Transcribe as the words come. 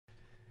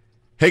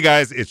Hey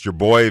guys, it's your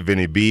boy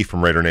Vinny B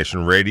from Raider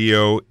Nation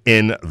Radio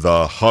in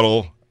the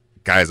huddle.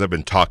 Guys, I've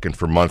been talking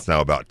for months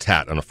now about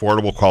TAT, an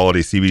affordable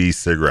quality CBD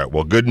cigarette.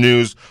 Well, good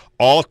news,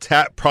 all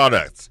TAT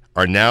products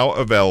are now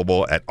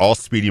available at all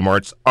Speedy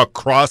Marts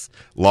across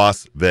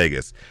Las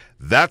Vegas.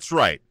 That's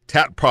right,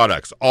 TAT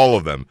products, all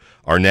of them,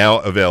 are now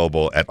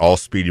available at all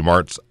Speedy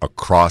Marts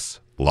across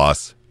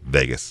Las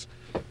Vegas.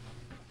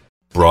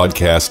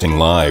 Broadcasting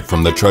live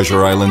from the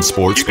Treasure Island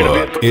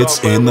Sportsbook,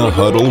 it's In the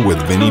Huddle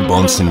with Vinny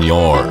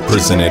Bonsignor,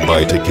 presented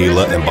by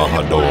Tequila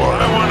Embajador.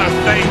 I want to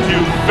thank you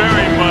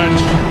very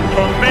much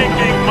for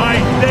making my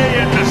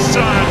day in the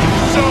sun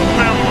so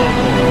memorable.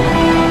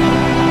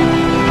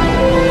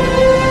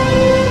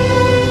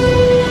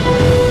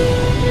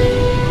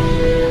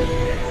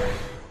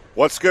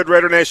 What's good,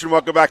 Raider Nation?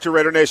 Welcome back to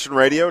Raider Nation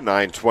Radio,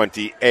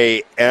 9:20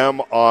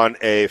 a.m. on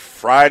a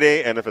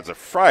Friday. And if it's a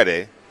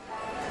Friday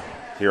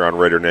here on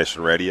Raider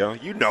Nation Radio,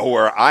 you know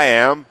where I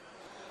am.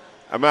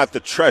 I'm at the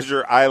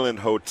Treasure Island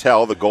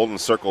Hotel, the Golden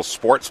Circle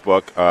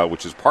Sportsbook,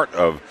 which is part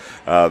of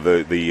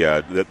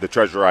the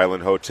Treasure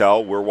Island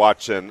Hotel. We're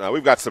watching.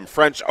 We've got some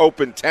French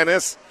Open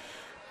tennis.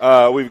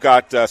 We've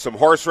got some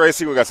horse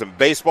racing. We've got some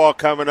baseball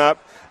coming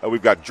up.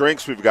 We've got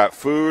drinks. We've got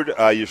food.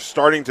 You're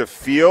starting to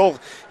feel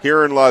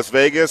here in Las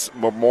Vegas,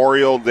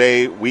 Memorial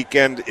Day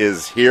weekend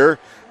is here.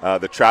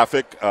 The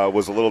traffic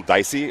was a little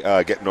dicey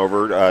getting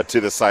over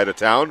to this side of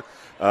town.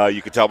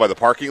 You can tell by the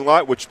parking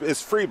lot, which is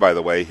free, by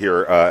the way,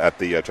 here at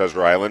the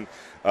Treasure Island.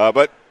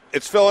 But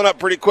it's filling up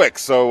pretty quick.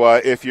 So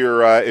if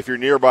you're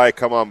nearby,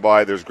 come on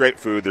by. There's great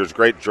food. There's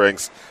great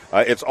drinks.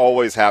 It's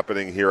always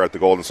happening here at the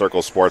Golden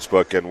Circle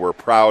Sportsbook, and we're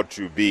proud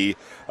to be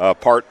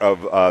part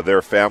of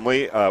their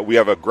family. We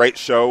have a great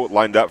show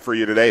lined up for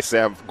you today.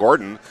 Sam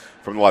Gordon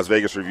from the Las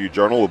Vegas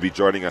Review-Journal will be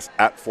joining us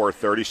at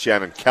 4:30.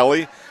 Shannon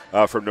Kelly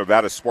from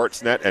Nevada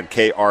Sportsnet and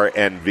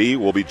KRNV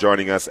will be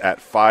joining us at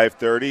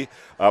 5:30.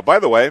 By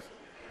the way,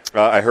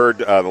 I heard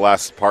the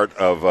last part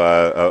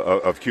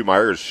of Q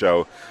Meyer's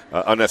show,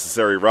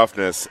 Unnecessary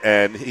Roughness,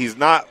 and he's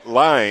not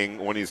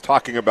lying when he's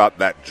talking about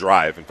that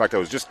drive. In fact, I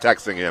was just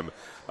texting him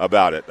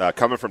about it.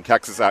 Coming from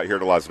Texas out here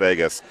to Las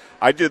Vegas,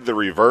 I did the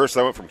reverse.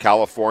 I went from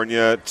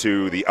California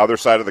to the other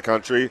side of the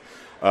country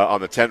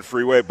on the 10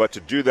 freeway. But to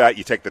do that,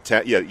 you take the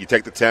 10. Yeah, you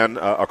take the 10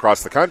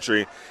 across the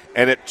country,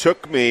 and it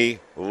took me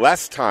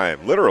less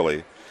time,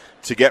 literally,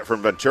 to get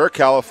from Ventura,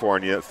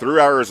 California,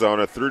 through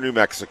Arizona, through New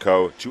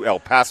Mexico, to El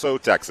Paso,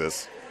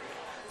 Texas,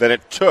 than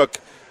it took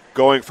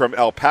going from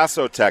El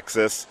Paso,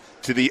 Texas,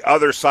 to the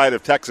other side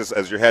of Texas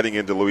as you're heading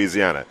into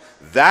Louisiana.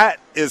 That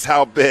is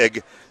how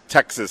big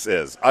Texas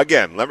is.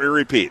 Again, let me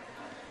repeat.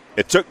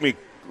 It took me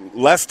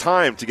less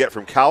time to get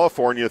from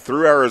California,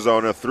 through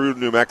Arizona, through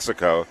New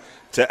Mexico,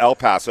 to El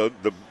Paso,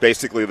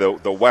 basically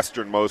the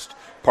westernmost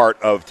part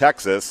of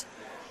Texas,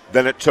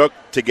 than it took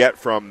to get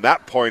from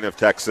that point of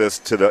Texas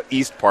to the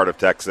east part of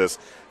Texas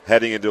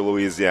heading into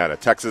Louisiana.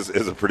 Texas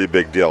is a pretty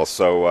big deal.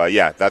 So,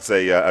 that's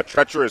a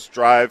treacherous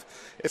drive.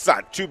 It's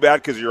not too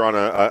bad because you're on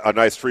a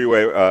nice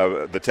freeway,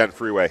 the 10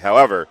 freeway.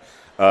 However,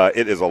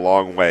 it is a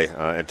long way,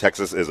 and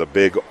Texas is a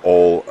big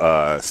old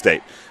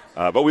state.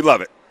 But we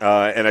love it.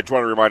 And I just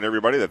want to remind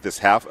everybody that this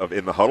half of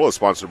In the Huddle is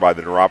sponsored by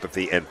the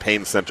Neuropathy and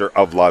Pain Center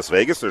of Las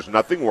Vegas. There's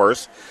nothing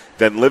worse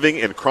than living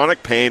in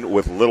chronic pain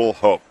with little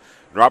hope.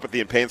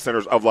 Neuropathy and Pain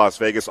Centers of Las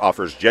Vegas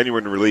offers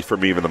genuine relief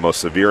from even the most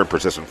severe and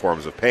persistent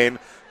forms of pain.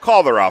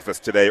 Call their office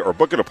today or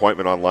book an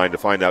appointment online to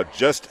find out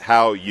just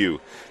how you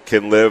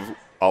can live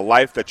a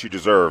life that you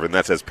deserve, and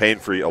that's as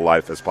pain-free a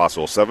life as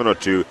possible.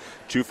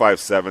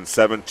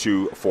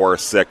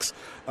 702-257-7246.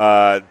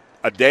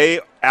 A day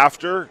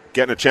after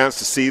getting a chance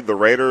to see the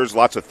Raiders,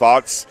 lots of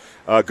thoughts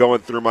going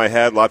through my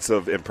head, lots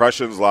of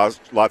impressions,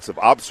 lots of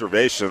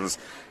observations.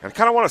 And I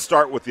kind of want to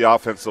start with the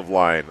offensive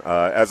line.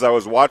 As I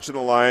was watching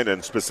the line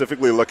and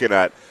specifically looking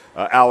at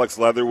Alex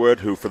Leatherwood,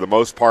 who for the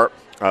most part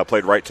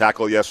played right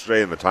tackle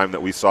yesterday in the time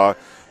that we saw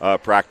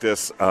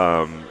practice,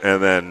 and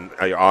then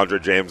Andre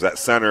James at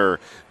center,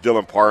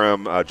 Dylan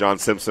Parham, John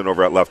Simpson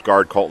over at left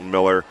guard, Colton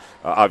Miller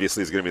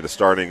obviously is going to be the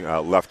starting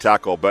left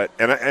tackle. But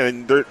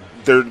and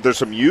there's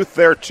some youth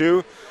there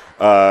too.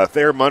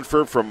 Thayer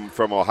Munford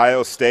from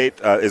Ohio State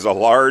is a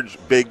large,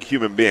 big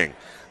human being.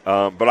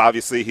 But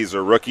obviously he's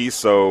a rookie,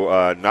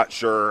 so not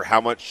sure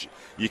how much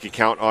you can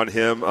count on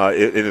him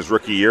in his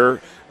rookie year.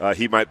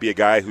 He might be a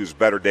guy whose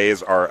better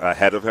days are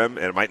ahead of him,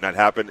 and it might not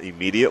happen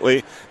immediately.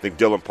 I think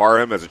Dylan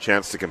Parham has a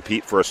chance to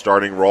compete for a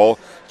starting role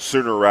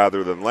sooner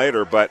rather than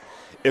later. But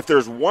if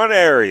there's one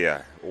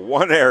area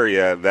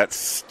that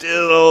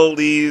still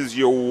leaves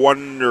you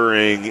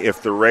wondering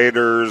if the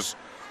Raiders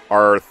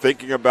are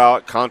thinking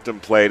about,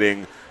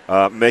 contemplating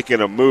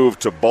making a move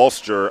to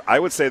bolster, I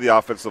would say the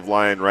offensive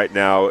line right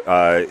now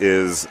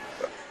is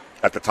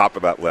at the top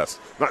of that list.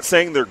 I'm not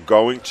saying they're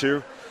going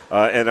to,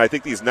 and I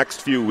think these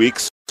next few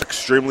weeks are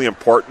extremely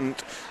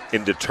important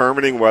in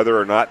determining whether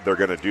or not they're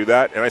going to do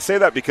that. And I say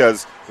that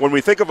because when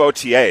we think of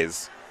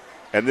OTAs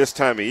and this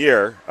time of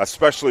year,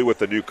 especially with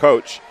the new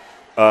coach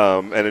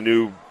and a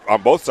new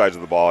on both sides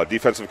of the ball, a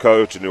defensive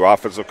coach, a new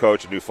offensive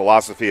coach, a new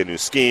philosophy, a new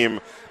scheme,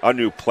 a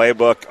new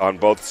playbook on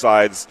both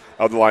sides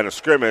of the line of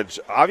scrimmage.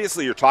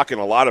 Obviously, you're talking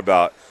a lot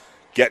about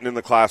getting in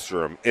the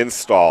classroom,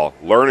 install,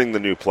 learning the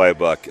new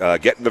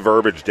playbook, getting the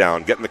verbiage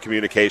down, getting the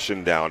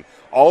communication down.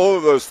 All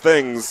of those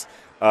things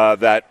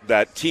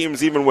that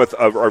teams, even with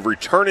a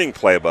returning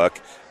playbook,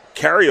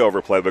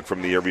 carryover playbook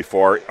from the year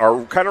before,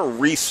 are kind of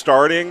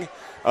restarting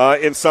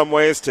in some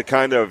ways to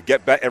kind of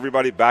get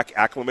everybody back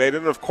acclimated.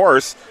 And, of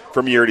course,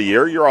 from year to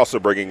year, you're also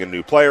bringing in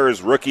new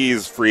players,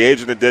 rookies, free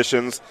agent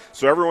additions.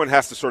 So everyone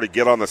has to sort of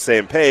get on the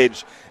same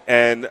page.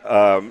 And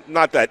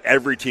not that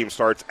every team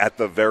starts at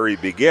the very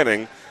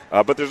beginning,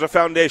 but there's a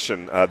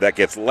foundation that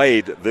gets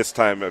laid this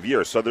time of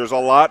year. So there's a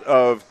lot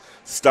of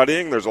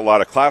studying. There's a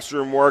lot of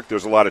classroom work.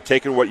 There's a lot of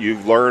taking what you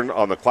learn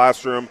on the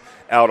classroom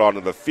out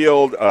onto the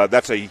field.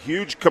 That's a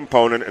huge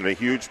component and a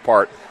huge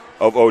part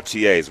of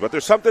OTAs. But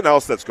there's something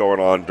else that's going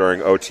on during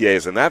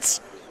OTAs, and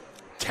that's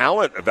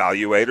talent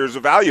evaluators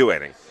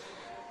evaluating.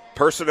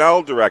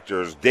 Personnel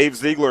directors, Dave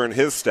Ziegler and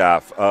his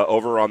staff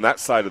over on that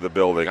side of the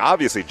building.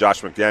 Obviously,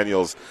 Josh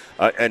McDaniels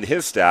and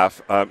his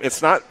staff.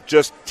 It's not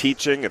just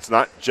teaching. It's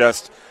not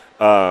just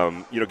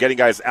getting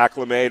guys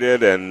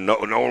acclimated and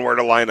knowing where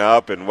to line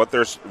up and what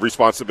their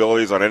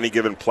responsibilities on any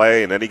given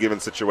play in any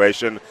given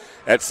situation,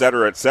 et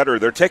cetera, et cetera.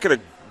 They're taking a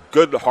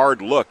good,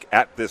 hard look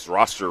at this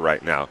roster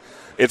right now.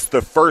 It's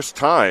the first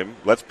time,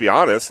 let's be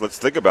honest, let's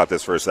think about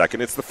this for a second.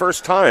 It's the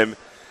first time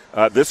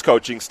this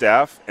coaching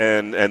staff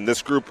and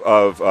this group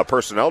of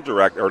personnel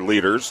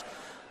leaders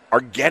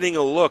are getting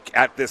a look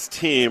at this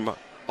team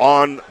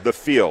on the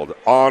field,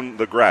 on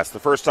the grass. The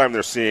first time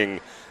they're seeing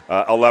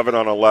 11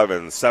 on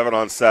 11, 7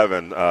 on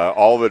 7,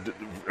 all the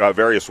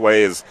various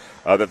ways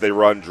that they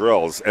run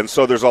drills. And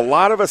so there's a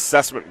lot of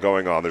assessment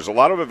going on. There's a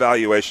lot of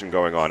evaluation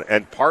going on.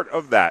 And part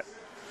of that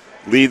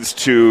leads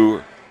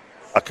to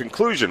a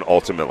conclusion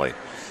ultimately,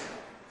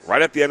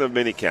 right at the end of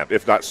minicamp,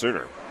 if not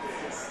sooner.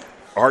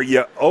 Are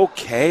you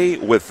okay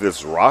with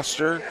this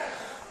roster?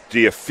 Do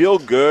you feel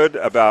good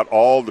about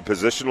all the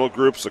positional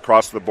groups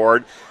across the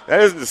board?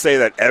 That isn't to say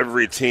that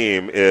every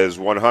team is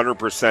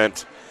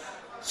 100%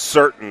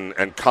 certain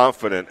and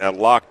confident and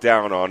locked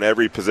down on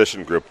every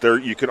position group.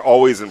 You can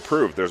always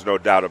improve. There's no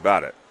doubt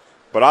about it.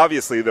 But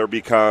obviously there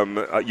become,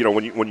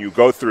 when you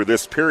go through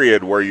this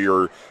period where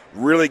you're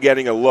really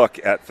getting a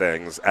look at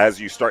things as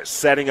you start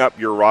setting up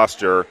your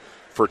roster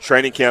for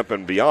training camp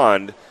and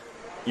beyond,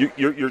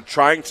 you're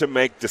trying to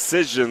make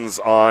decisions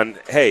on,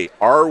 hey,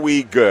 are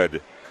we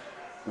good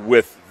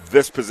with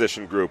this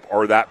position group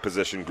or that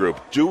position group?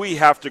 Do we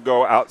have to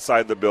go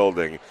outside the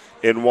building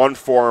in one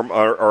form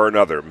or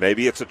another?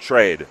 Maybe it's a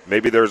trade.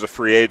 Maybe there's a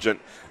free agent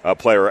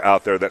player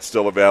out there that's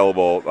still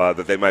available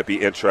that they might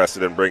be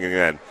interested in bringing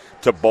in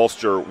to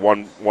bolster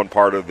one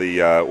part of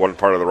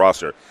the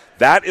roster.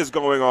 That is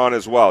going on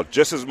as well,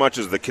 just as much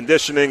as the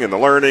conditioning and the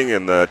learning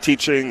and the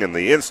teaching and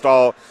the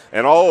install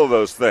and all of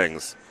those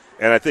things.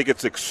 And I think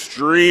it's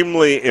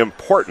extremely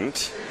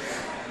important,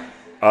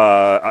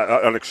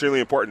 an extremely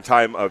important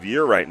time of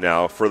year right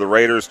now for the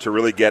Raiders to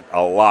really get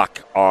a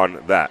lock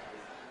on that.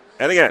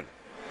 And again,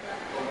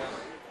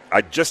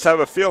 I just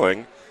have a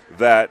feeling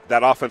that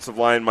offensive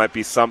line might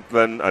be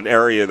an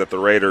area that the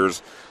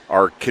Raiders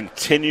are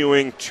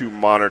continuing to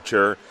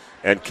monitor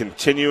and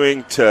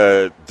continuing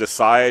to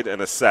decide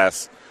and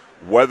assess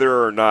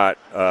whether or not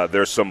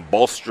there's some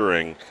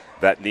bolstering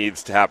that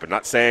needs to happen.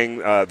 Not saying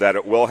that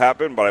it will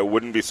happen, but I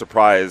wouldn't be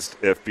surprised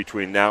if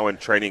between now and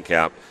training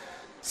camp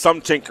some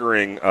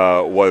tinkering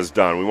was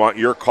done. We want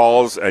your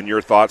calls and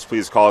your thoughts.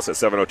 Please call us at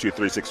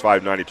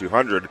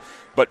 702-365-9200.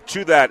 But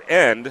to that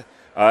end,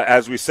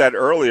 as we said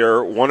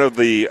earlier, one of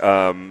the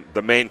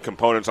main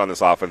components on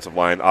this offensive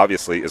line,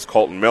 obviously, is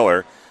Kolton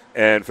Miller.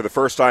 And for the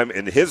first time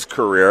in his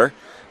career,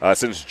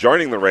 since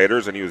joining the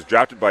Raiders, and he was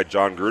drafted by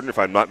John Gruden, if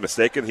I'm not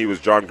mistaken, he was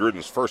John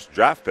Gruden's first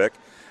draft pick,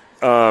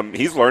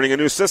 he's learning a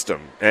new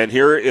system. And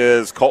here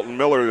is Kolton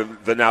Miller,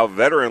 the now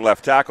veteran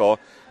left tackle,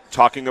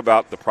 talking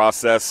about the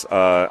process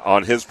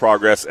on his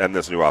progress and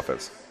this new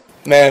offense.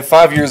 Man,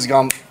 4 years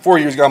gone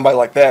by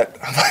like that.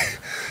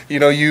 It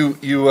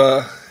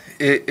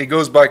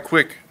goes by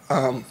quick.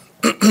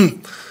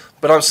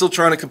 But I'm still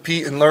trying to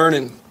compete and learn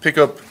and pick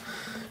up,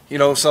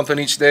 something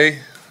each day.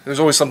 There's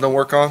always something to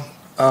work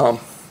on.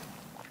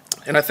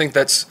 And I think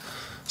that's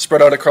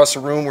spread out across the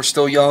room. We're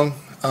still young,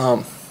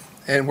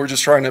 and we're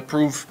just trying to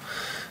improve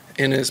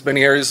in as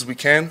many areas as we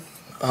can.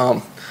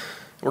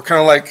 We're kind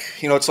of like,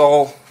 it's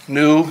all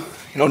new,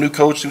 new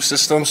coach, new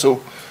system. So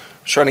we're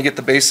trying to get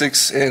the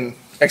basics and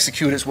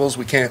execute as well as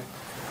we can.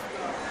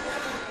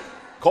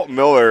 Kolton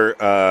Miller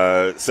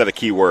said a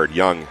key word,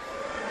 young.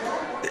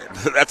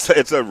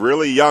 It's a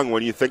really young,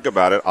 when you think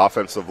about it,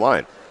 offensive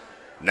line.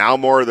 Now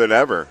more than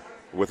ever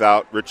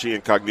without Richie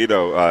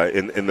Incognito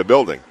in the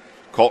building.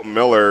 Kolton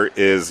Miller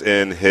is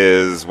in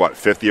his,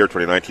 fifth year,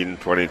 2019,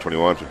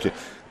 2021,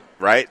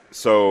 right?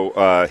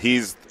 So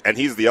he's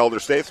the elder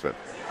statesman.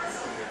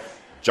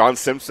 John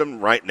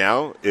Simpson right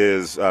now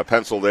is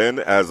penciled in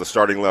as the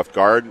starting left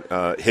guard.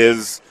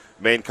 His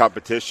main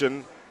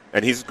competition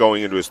and he's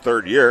going into his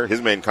third year.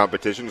 His main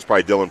competition is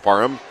probably Dylan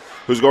Parham,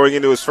 who's going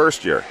into his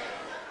first year.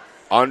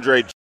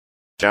 Andre,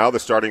 now the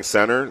starting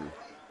center,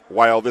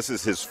 while this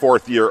is his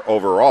fourth year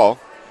overall,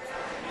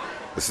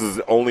 this is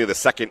only the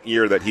second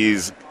year that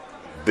he's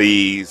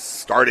the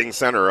starting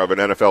center of an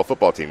NFL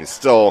football team. He's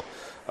still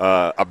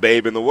a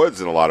babe in the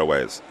woods in a lot of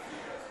ways.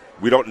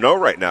 We don't know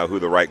right now who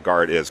the right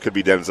guard is. Could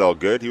be Denzel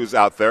Good. He was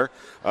out there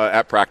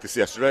at practice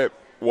yesterday.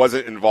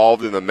 Wasn't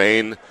involved in the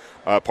main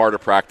part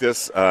of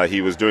practice.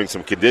 He was doing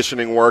some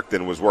conditioning work,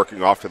 then was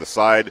working off to the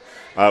side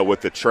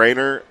with the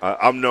trainer.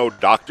 I'm no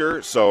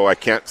doctor, so I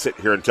can't sit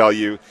here and tell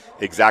you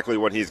exactly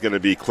when he's going to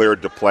be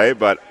cleared to play,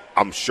 but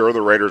I'm sure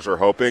the Raiders are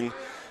hoping,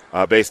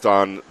 based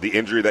on the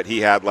injury that he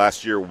had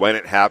last year when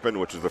it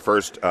happened, which was the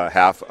first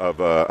half of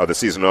the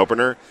season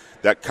opener,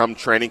 that come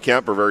training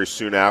camp or very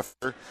soon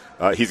after,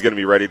 he's going to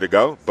be ready to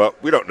go.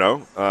 But we don't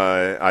know.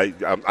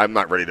 I'm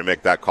not ready to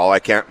make that call. I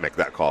can't make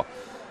that call.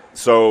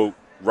 So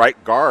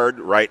right guard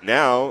right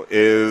now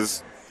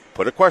is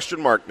put a question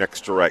mark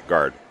next to right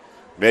guard.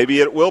 Maybe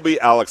it will be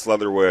Alex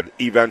Leatherwood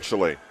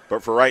eventually.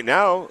 But for right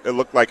now, it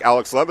looked like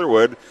Alex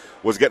Leatherwood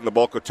was getting the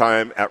bulk of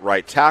time at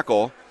right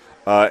tackle.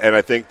 And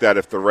I think that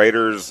if the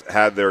Raiders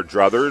had their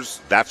druthers,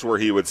 that's where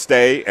he would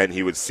stay, and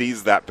he would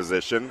seize that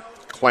position,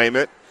 claim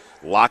it,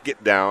 lock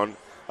it down,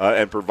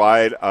 and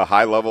provide a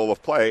high level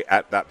of play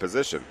at that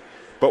position.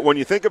 But when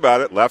you think about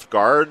it, left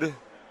guard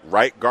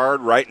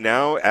right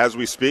now as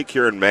we speak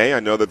here in May,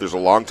 I know that there's a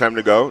long time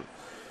to go,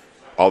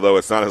 although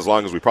it's not as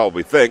long as we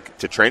probably think,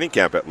 to training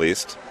camp at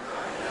least.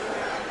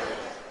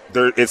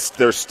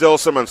 There's still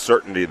some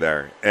uncertainty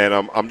there, and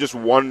I'm just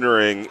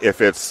wondering if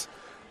it's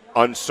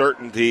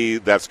uncertainty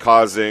that's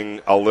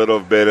causing a little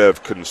bit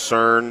of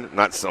concern,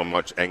 not so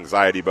much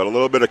anxiety, but a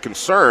little bit of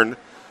concern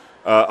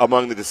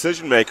among the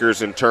decision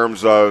makers in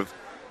terms of,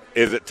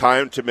 is it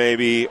time to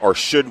maybe, or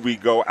should we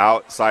go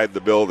outside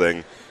the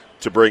building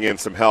to bring in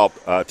some help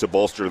to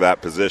bolster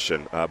that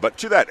position? But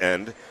to that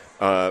end,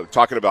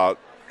 talking about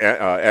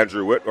Alex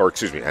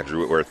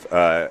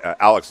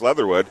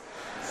Leatherwood,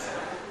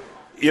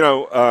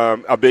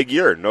 a big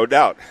year, no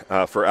doubt,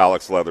 for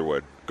Alex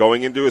Leatherwood.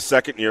 Going into his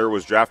second year,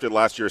 was drafted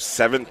last year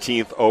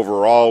 17th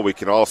overall. We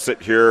can all sit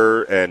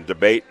here and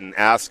debate and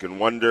ask and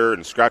wonder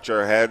and scratch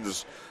our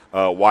heads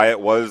why it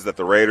was that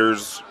the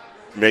Raiders,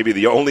 maybe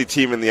the only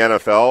team in the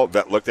NFL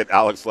that looked at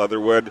Alex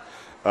Leatherwood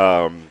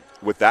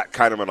with that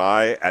kind of an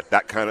eye at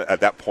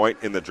that point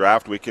in the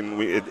draft.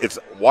 It's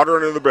water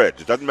under the bridge.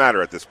 It doesn't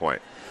matter at this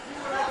point.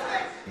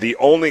 The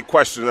only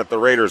question that the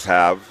Raiders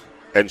have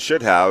and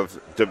should have,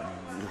 to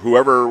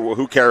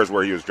who cares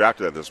where he was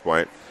drafted at this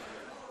point,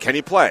 can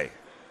he play?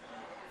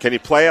 Can he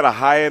play at a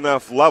high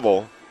enough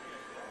level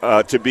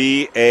to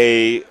be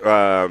you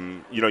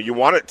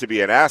want it to be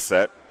an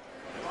asset,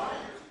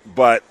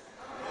 but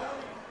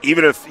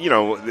even if,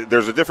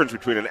 there's a difference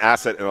between an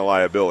asset and a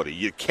liability.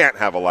 You can't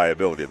have a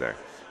liability there.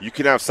 You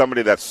can have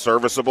somebody that's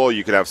serviceable.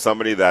 You can have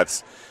somebody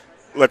that's,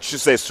 let's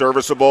just say,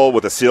 serviceable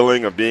with a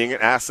ceiling of being an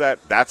asset.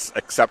 That's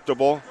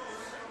acceptable.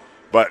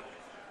 But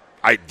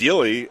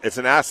ideally, it's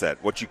an asset.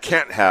 What you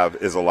can't have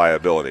is a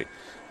liability.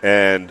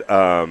 And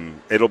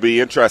it'll be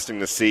interesting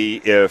to see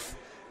if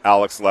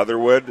Alex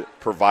Leatherwood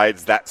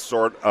provides that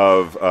sort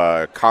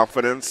of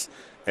confidence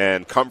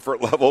and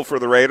comfort level for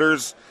the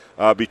Raiders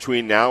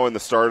between now and the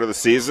start of the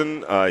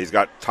season. He's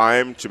got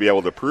time to be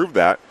able to prove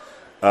that.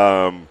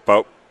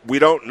 But we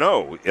don't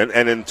know. And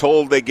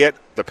until they get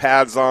the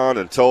pads on,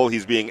 until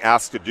he's being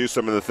asked to do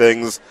some of the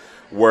things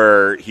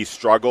where he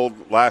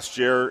struggled last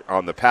year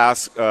on the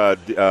pass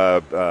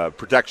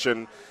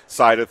protection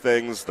side of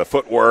things, the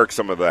footwork,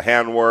 some of the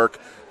handwork,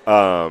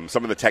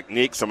 some of the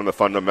technique, some of the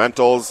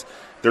fundamentals.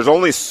 There's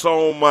only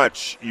so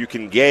much you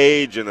can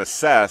gauge and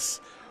assess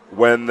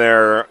when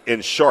they're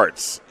in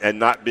shorts and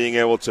not being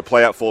able to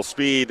play at full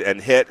speed and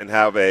hit and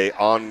have a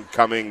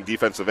oncoming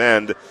defensive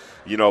end,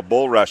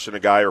 bull rushing a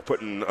guy or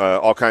putting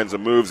all kinds of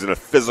moves in a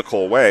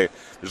physical way.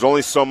 There's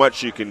only so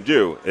much you can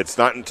do. It's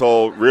not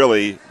until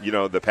really,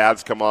 the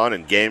pads come on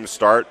and games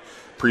start,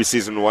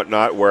 preseason and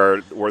whatnot,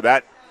 where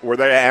that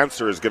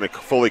answer is going to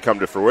fully come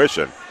to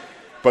fruition.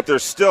 But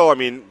there's still,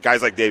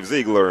 guys like Dave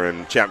Ziegler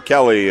and Champ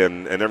Kelly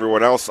and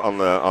everyone else from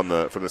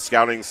the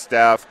scouting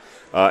staff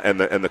and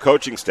the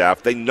coaching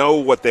staff. They know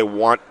what they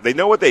want. They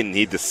know what they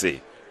need to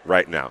see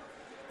right now.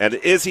 And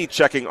is he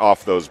checking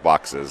off those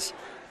boxes?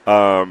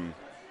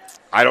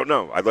 I don't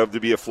know. I'd love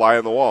to be a fly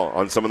on the wall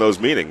on some of those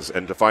meetings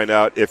and to find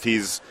out if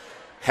he's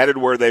headed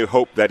where they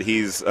hope that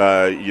he's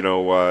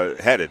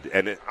headed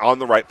and on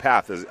the right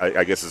path.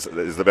 I guess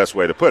is the best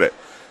way to put it.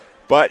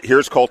 But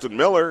here's Colton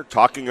Miller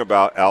talking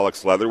about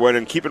Alex Leatherwood.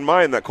 And keep in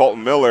mind that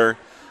Colton Miller,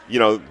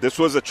 this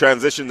was a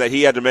transition that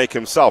he had to make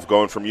himself,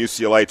 going from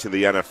UCLA to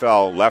the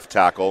NFL, left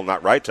tackle,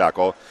 not right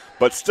tackle.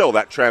 But still,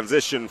 that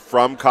transition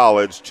from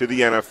college to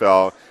the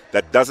NFL,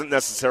 that doesn't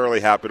necessarily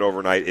happen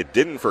overnight. It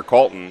didn't for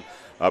Colton.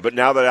 But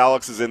now that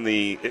Alex is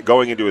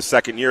going into his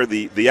second year,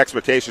 the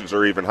expectations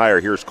are even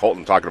higher. Here's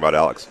Colton talking about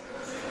Alex.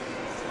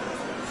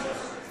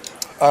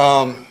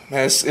 Man,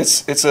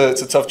 it's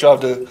a tough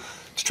job to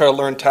to try to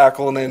learn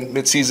tackle, and then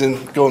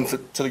midseason going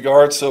to the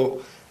guard.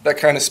 So that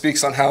kind of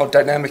speaks on how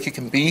dynamic he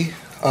can be.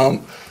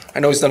 I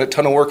know he's done a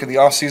ton of work in the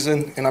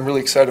offseason, and I'm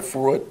really excited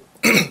for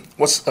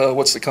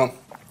what's to come.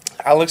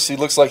 Alex, he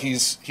looks like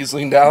he's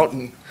leaned out,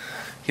 and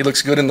he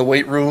looks good in the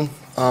weight room.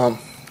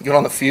 Good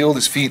on the field.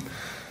 His feet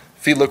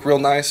look real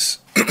nice.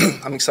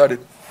 I'm excited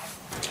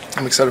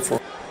for him.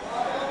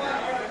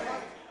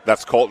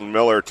 That's Colton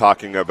Miller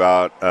talking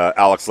about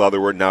Alex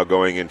Leatherwood now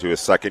going into his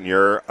second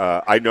year.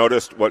 I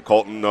noticed what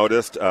Colton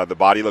noticed. The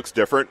body looks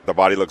different. The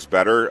body looks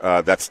better.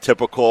 That's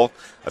typical,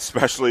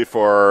 especially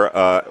for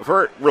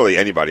really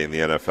anybody in the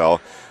NFL,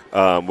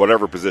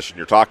 whatever position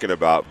you're talking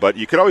about. But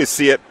you can always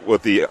see it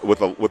with the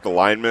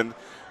linemen.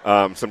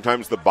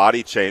 Sometimes the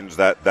body change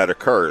that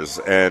occurs,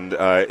 and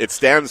it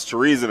stands to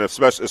reason,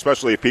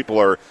 especially if people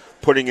are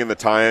putting in the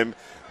time,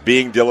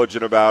 being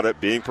diligent about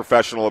it, being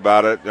professional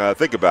about it.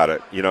 Think about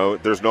it.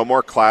 There's no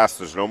more class.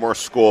 There's no more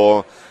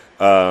school.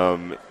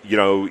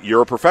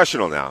 You're a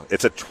professional now.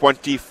 It's a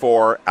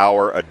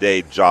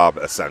 24-hour-a-day job,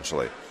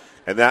 essentially.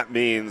 And that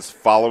means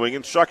following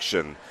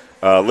instruction,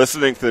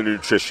 listening to the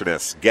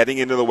nutritionist, getting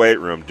into the weight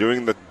room,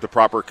 doing the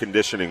proper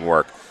conditioning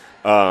work.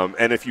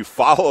 And if you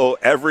follow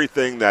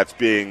everything that's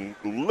being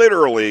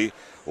literally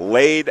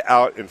laid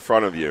out in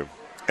front of you,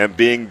 and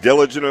being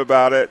diligent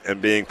about it and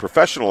being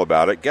professional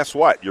about it, guess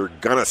what? You're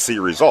going to see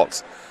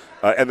results.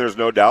 And there's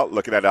no doubt,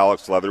 looking at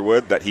Alex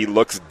Leatherwood, that he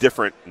looks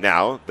different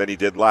now than he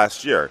did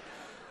last year.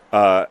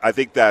 I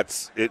think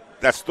that's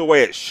the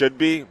way it should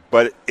be,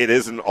 but it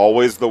isn't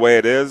always the way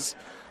it is.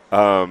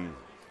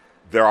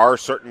 There are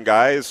certain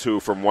guys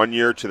who from one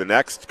year to the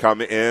next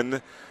come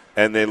in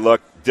and they look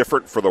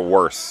different for the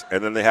worse,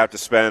 and then they have to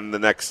spend the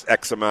next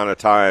X amount of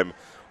time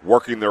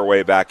working their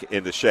way back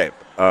into shape.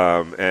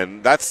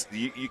 And that's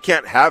you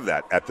can't have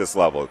that at this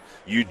level.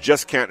 You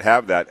just can't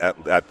have that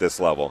at this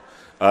level.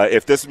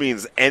 If this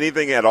means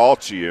anything at all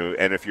to you,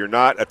 and if you're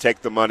not a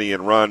take the money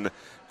and run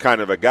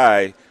kind of a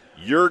guy,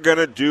 you're going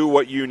to do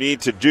what you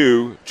need to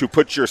do to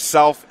put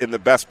yourself in the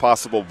best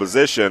possible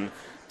position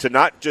to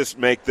not just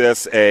make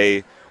this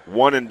a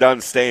one-and-done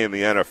stay in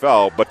the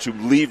NFL, but to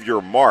leave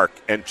your mark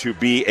and to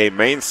be a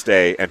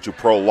mainstay and to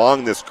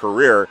prolong this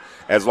career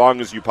as long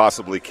as you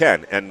possibly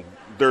can. And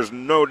there's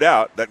no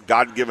doubt that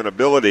God-given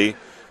ability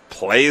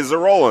plays a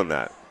role in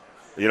that.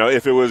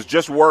 If it was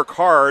just work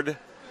hard,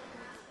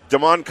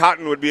 Damon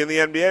Cotton would be in the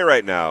NBA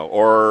right now,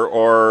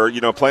 or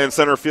playing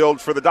center field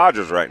for the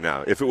Dodgers right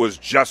now. If it was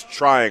just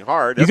trying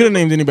hard, you could have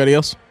named anybody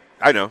else.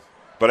 I know,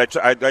 but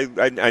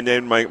I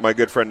named my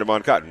good friend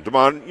Damon Cotton.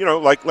 Damon,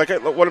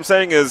 what I'm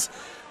saying is,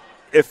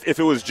 if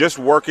it was just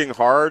working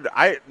hard,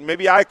 I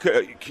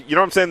could. You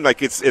know what I'm saying?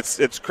 Like it's.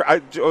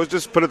 I was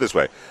just put it this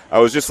way. I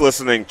was just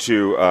listening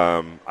to.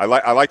 I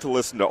like to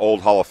listen to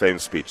old Hall of Fame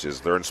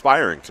speeches. They're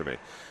inspiring to me.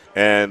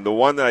 And the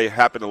one that I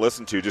happened to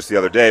listen to just the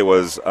other day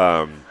was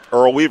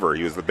Earl Weaver.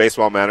 He was the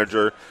baseball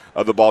manager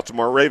of the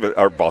Baltimore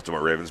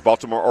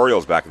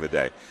Orioles back in the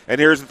day. And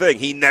here's the thing: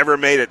 he never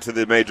made it to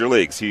the major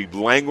leagues. He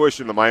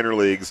languished in the minor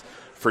leagues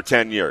for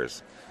 10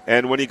 years.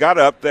 And when he got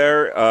up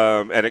there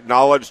and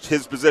acknowledged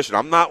his position,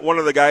 I'm not one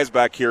of the guys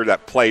back here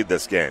that played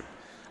this game.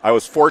 I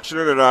was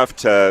fortunate enough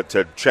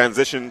to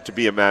transition to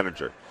be a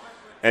manager.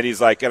 And he's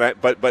like,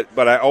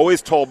 but I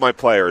always told my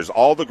players,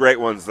 all the great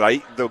ones that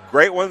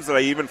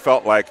I even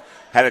felt like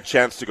had a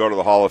chance to go to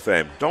the Hall of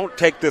Fame, don't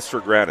take this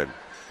for granted,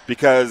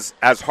 because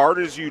as hard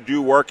as you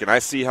do work, and I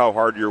see how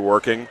hard you're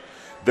working,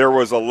 there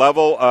was a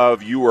level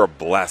of you were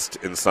blessed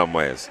in some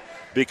ways,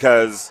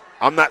 because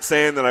I'm not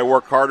saying that I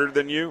work harder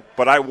than you,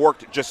 but I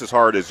worked just as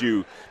hard as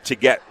you to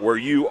get where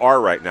you are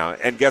right now.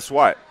 And guess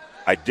what?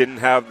 I didn't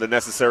have the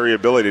necessary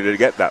ability to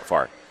get that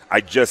far.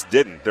 I just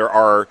didn't.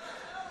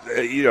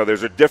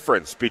 There's a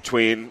difference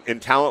in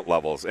talent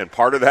levels, and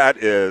part of that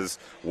is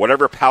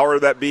whatever power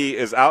that be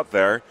is out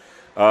there,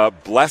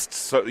 blessed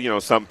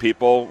some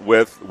people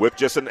with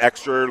just an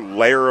extra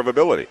layer of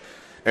ability.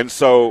 And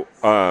so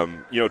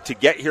to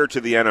get here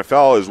to the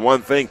NFL is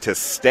one thing. To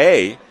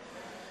stay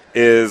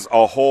is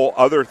a whole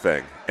other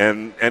thing,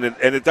 and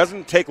it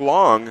doesn't take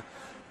long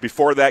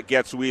before that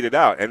gets weeded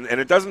out, and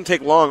it doesn't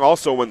take long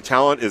also when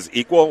talent is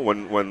equal,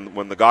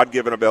 when the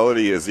God-given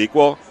ability is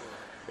equal.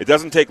 It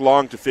doesn't take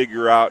long to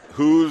figure out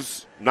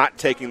who's not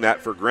taking that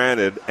for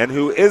granted and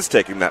who is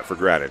taking that for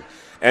granted,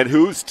 and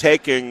who's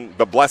taking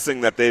the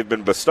blessing that they've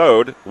been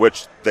bestowed,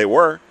 which they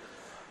were,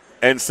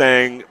 and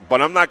saying, but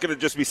I'm not going to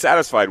just be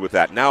satisfied with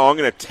that. Now I'm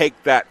going to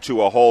take that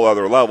to a whole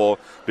other level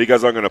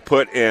because I'm going to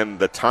put in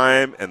the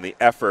time and the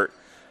effort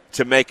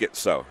to make it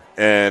so.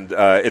 And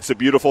it's a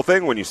beautiful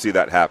thing when you see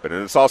that happen.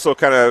 And it's also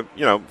kind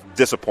of,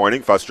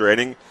 disappointing,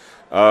 frustrating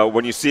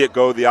when you see it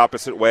go the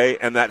opposite way,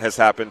 and that has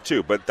happened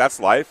too. But that's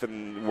life,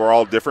 and we're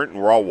all different,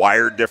 and we're all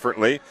wired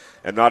differently.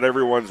 And not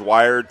everyone's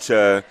wired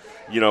to,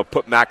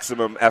 put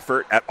maximum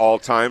effort at all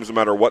times, no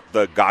matter what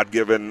the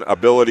God-given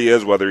ability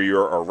is, whether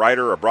you're a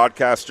writer, a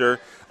broadcaster,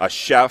 a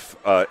chef,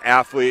 an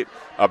athlete,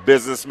 a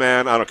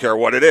businessman, I don't care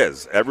what it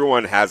is.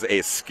 Everyone has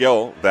a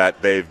skill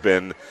that they've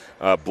been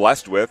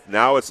blessed with.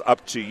 Now it's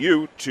up to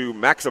you to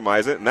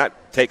maximize it, and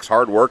that takes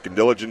hard work and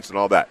diligence and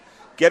all that.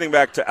 getting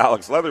back to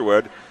Alex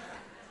Leatherwood,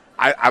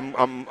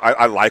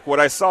 I like what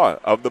I saw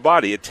of the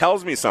body. It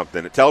tells me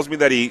something. It tells me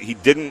that he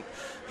didn't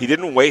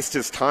waste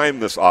his time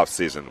this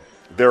offseason.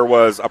 There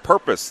was a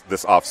purpose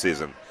this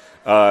offseason,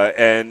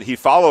 and he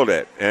followed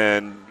it,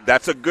 and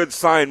that's a good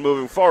sign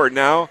moving forward.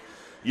 Now,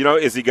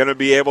 is he going to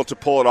be able to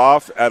pull it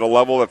off at a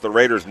level that the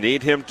Raiders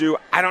need him to?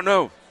 I don't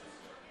know.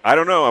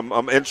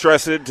 I'm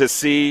interested to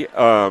see,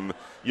 come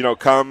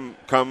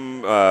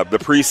the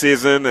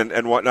preseason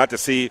and whatnot, to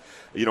see,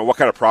 what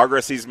kind of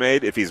progress he's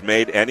made, if he's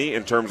made any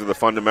in terms of the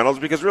fundamentals,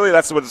 because really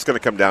that's what it's going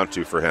to come down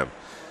to for him.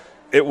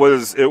 It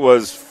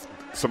was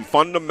some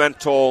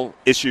fundamental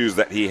issues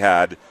that he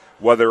had,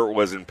 whether it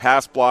was in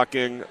pass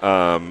blocking.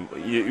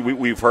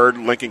 We've heard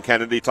Lincoln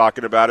Kennedy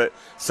talking about it,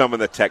 some of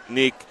the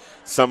technique,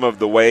 some of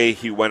the way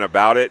he went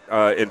about it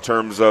in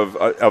terms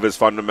of his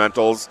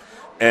fundamentals.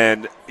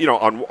 And,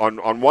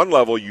 on one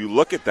level, you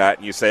look at that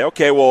and you say,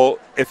 okay, well,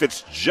 if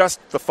it's just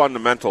the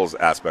fundamentals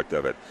aspect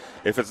of it,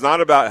 if it's not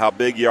about how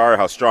big you are,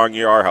 how strong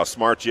you are, how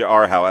smart you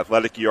are, how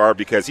athletic you are,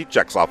 because he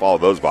checks off all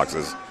of those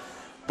boxes,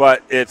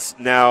 but it's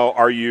now,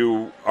 are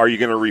you going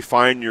to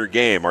refine your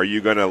game? Are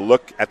you going to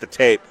look at the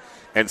tape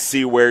and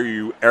see where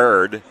you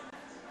erred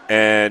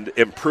and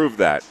improve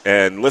that,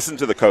 and listen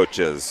to the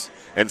coaches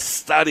and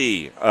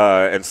study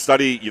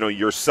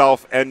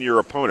yourself and your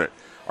opponent?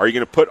 Are you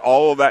going to put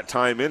all of that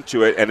time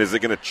into it, and is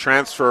it going to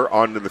transfer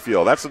onto the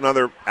field? That's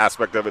another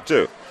aspect of it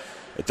too.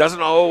 It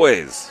doesn't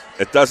always.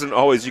 You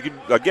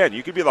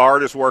could be the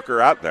hardest worker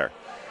out there,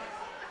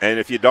 and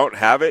if you don't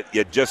have it,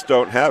 you just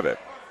don't have it.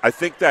 I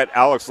think that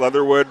Alex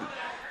Leatherwood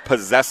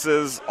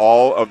possesses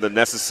all of the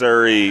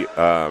necessary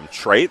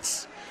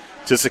traits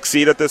to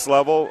succeed at this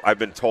level. I've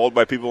been told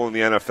by people in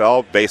the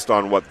NFL, based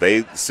on what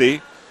they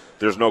see,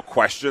 there's no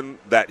question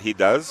that he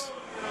does.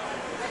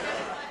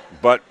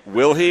 But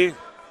will he?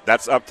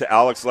 That's up to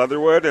Alex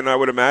Leatherwood, and I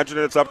would imagine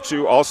it's up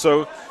to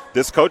also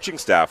this coaching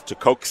staff to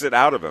coax it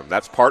out of him.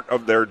 That's part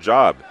of their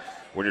job.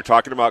 When you're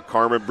talking about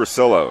Carmen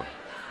Bricillo,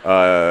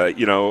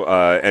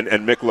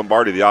 and Mick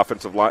Lombardi, the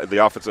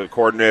offensive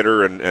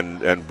coordinator,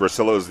 and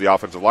Bricillo is the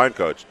offensive line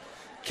coach,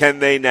 can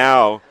they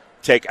now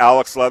take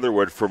Alex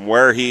Leatherwood from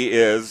where he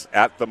is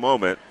at the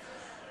moment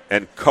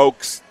and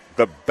coax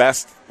the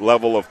best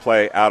level of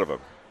play out of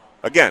him?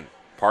 Again,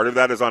 part of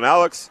that is on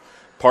Alex.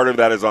 Part of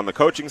that is on the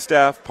coaching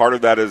staff. Part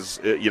of that is,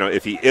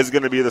 if he is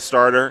going to be the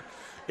starter,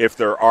 if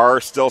there are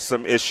still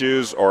some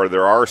issues or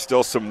there are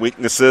still some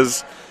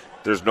weaknesses,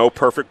 there's no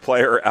perfect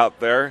player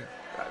out there.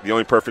 The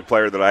only perfect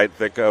player that I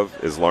think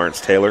of is Lawrence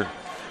Taylor.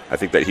 I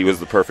think that he was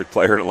the perfect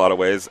player in a lot of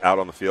ways out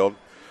on the field.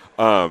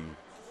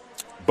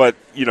 But,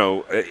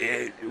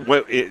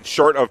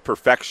 short of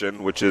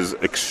perfection, which is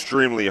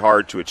extremely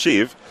hard to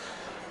achieve,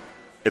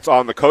 it's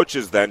on the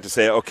coaches then to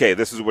say, okay,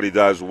 this is what he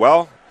does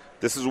well.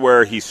 This is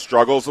where he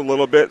struggles a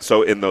little bit.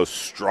 So in those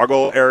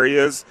struggle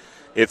areas,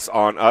 it's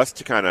on us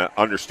to kind of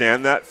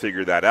understand that,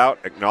 figure that out,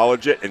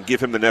 acknowledge it, and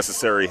give him the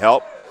necessary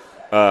help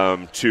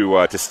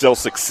to still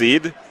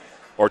succeed,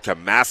 or to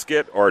mask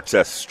it, or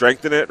to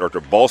strengthen it, or to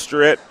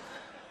bolster it,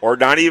 or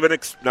not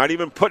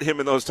even put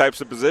him in those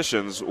types of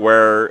positions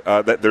where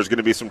that there's going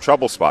to be some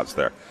trouble spots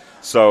there.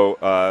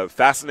 So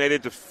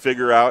fascinated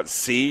to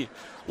see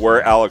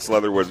where Alex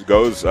Leatherwood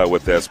goes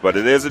with this, but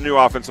it is a new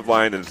offensive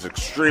line, and it's an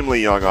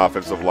extremely young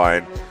offensive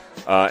line,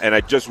 and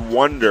I just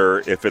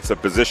wonder if it's a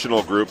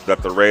positional group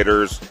that the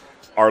Raiders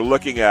are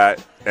looking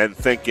at and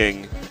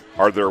thinking,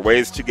 are there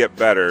ways to get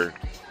better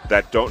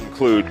that don't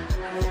include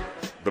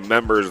the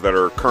members that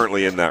are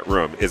currently in that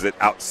room? Is it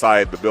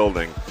outside the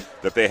building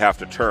that they have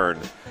to turn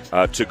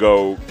to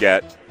go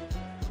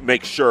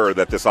make sure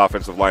that this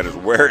offensive line is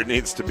where it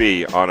needs to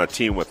be on a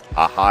team with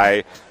a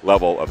high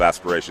level of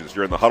aspirations?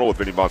 You're in the Huddle with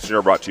Vinny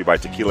Bonsignore, brought to you by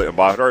Tequila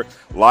Embajador,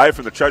 live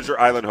from the Treasure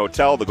Island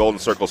Hotel, the Golden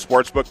Circle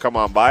Sportsbook. Come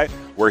on by.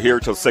 We're here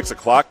till 6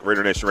 o'clock.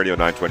 Raider Nation Radio,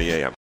 920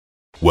 a.m.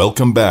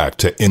 Welcome back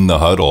to In the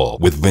Huddle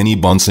with Vinny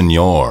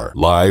Bonsignore,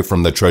 live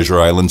from the Treasure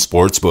Island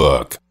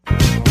Sportsbook.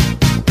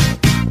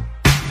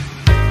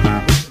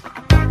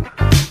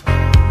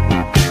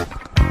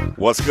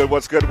 What's good,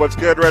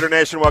 Raider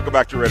Nation? Welcome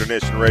back to Raider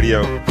Nation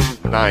Radio,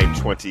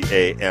 9:20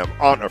 a.m.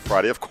 on a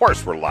Friday. Of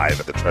course, we're live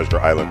at the Treasure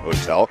Island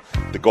Hotel,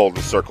 the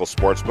Golden Circle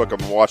Sportsbook.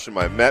 I'm watching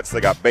my Mets. They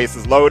got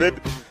bases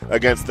loaded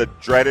against the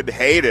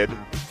hated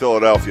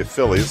Philadelphia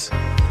Phillies.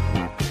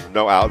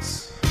 No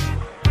outs.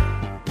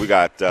 We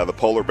got the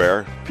polar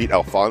bear, Pete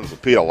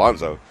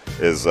Alonso,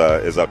 is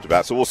up to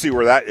bat. So we'll see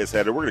where that is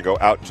headed. We're going to go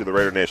out to the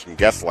Raider Nation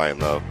guest line,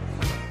 though.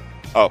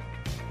 Oh,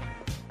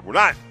 we're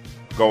not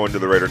going to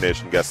the Raider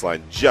Nation guest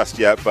line just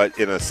yet, but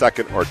in a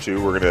second or two,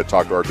 we're going to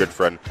talk to our good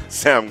friend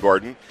Sam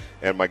Gordon,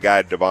 and my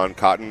guy Devon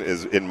Cotton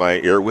is in my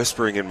ear,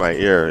 whispering in my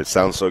ear. It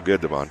sounds so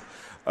good, Devon.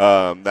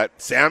 That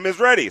Sam is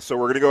ready, so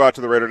we're going to go out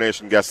to the Raider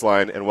Nation guest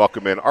line and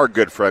welcome in our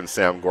good friend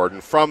Sam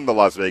Gordon from the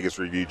Las Vegas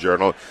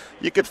Review-Journal.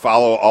 You could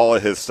follow all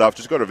of his stuff.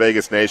 Just go to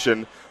Vegas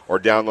Nation or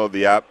download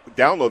the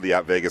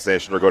app Vegas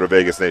Nation, or go to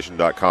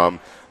vegasnation.com.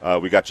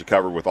 We got you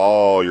covered with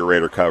all your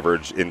Raider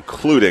coverage,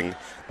 including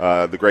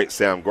the great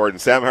Sam Gordon.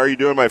 Sam, how are you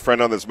doing, my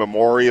friend, on this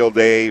Memorial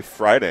Day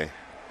Friday?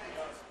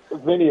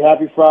 Vinny,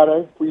 happy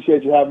Friday.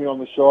 Appreciate you having me on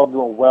the show. I'm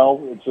doing well.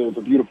 It's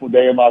a beautiful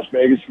day in Las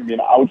Vegas. It's going to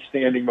be an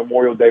outstanding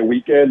Memorial Day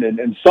weekend.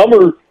 And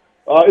summer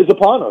is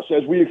upon us,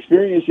 as we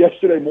experienced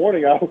yesterday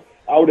morning out at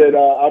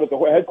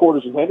the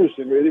headquarters in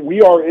Henderson.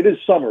 It is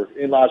summer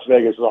in Las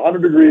Vegas. It's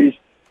 100 degrees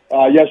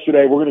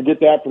yesterday. We're going to get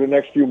that for the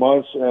next few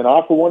months. And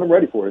I, for one, am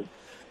ready for it.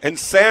 And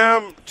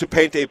Sam, to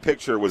paint a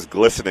picture, was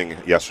glistening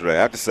yesterday,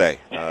 I have to say.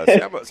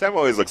 Sam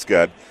always looks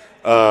good.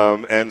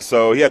 And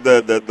so he had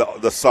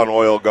the sun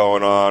oil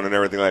going on and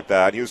everything like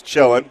that. He was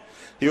chilling,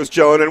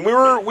 and we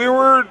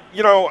were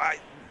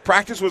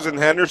practice was in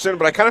Henderson,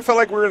 but I kind of felt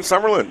like we were in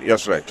Summerlin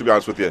yesterday, to be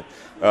honest with you,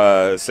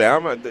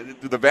 Sam.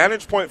 The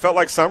vantage point felt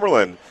like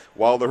Summerlin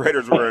while the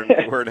Raiders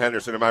were in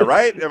Henderson. Am I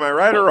right? Am I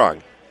right or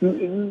wrong?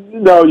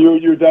 No,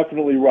 you're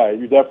definitely right.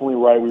 You're definitely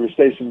right. We were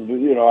stationed,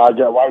 I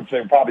would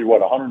say probably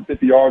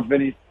 150 yards,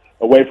 Vinny,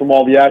 away from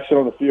all the action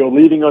on the field,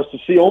 leading us to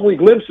see only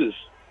glimpses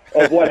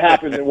of what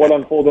happened and what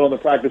unfolded on the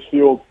practice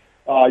field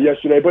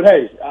yesterday. But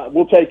hey,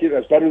 we'll take it.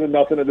 That's better than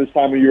nothing at this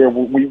time of year.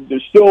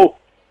 There's still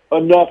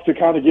enough to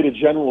kind of get a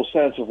general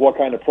sense of what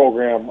kind of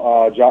program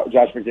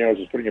Josh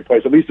McDaniels is putting in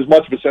place, at least as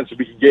much of a sense as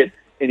we can get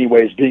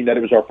anyways, being that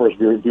it was our first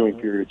viewing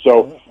period.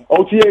 So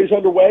OTA is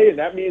underway, and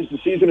that means the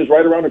season is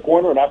right around the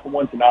corner, and I, for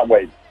one, cannot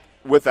wait.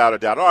 Without a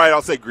doubt. All right,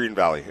 I'll say Green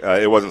Valley.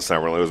 It wasn't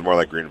Summerlin. It was more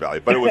like Green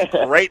Valley. But it was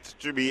great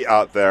to be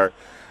out there,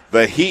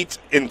 the heat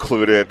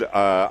included.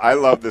 I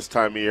love this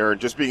time of year, and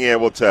just being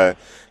able to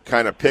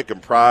kind of pick and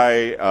pry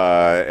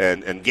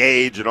and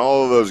gauge and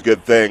all of those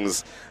good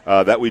things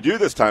that we do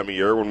this time of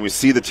year when we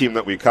see the team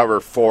that we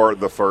cover for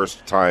the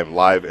first time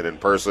live and in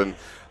person.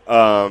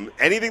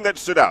 Anything that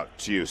stood out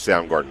to you,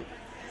 Sam Gordon?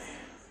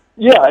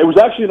 Yeah, it was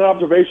actually an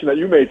observation that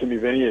you made to me,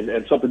 Vinny,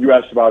 and something you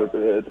asked about at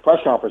the press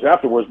conference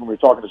afterwards when we were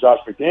talking to Josh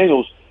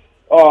McDaniels.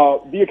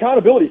 The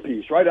accountability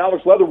piece, right?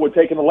 Alex Leatherwood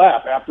taking a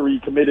lap after he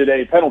committed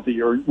a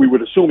penalty, or we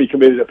would assume he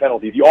committed a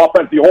penalty. The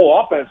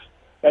whole offense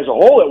as a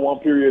whole at one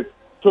period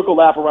took a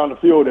lap around the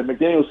field, and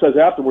McDaniels says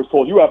afterwards,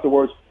 told you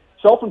afterwards,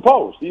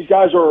 self-imposed. These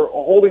guys are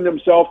holding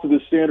themselves to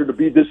this standard to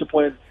be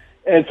disciplined,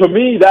 and to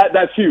me,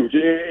 that's huge.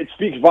 It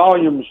speaks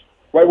volumes.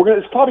 Right,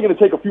 it's probably going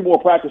to take a few more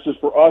practices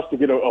for us to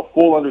get a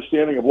full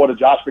understanding of what a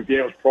Josh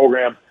McDaniels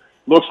program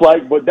looks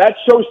like. But that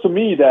shows to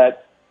me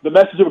that the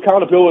message of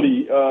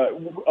accountability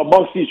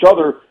amongst each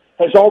other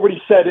has already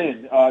set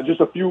in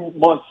just a few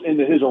months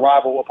into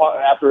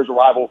after his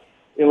arrival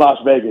in Las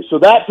Vegas. So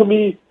that, to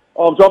me,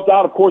 jumped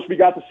out. Of course, we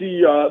got to see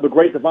the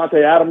great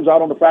Davante Adams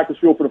out on the practice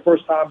field for the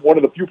first time. One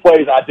of the few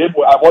plays I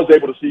was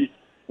able to see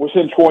was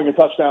him scoring a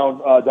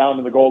touchdown down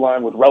in the goal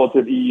line with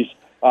relative ease.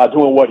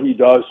 Doing what he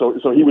does,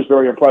 so he was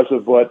very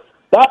impressive. But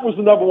that was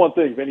the number one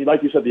thing, Vinny.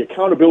 Like you said, the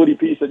accountability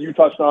piece that you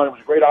touched on, it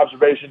was a great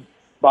observation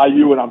by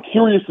you, and I'm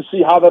curious to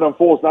see how that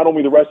unfolds, not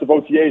only the rest of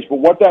OTAs, but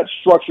what that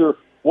structure,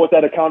 what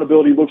that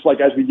accountability looks like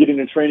as we get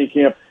into training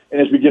camp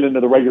and as we get into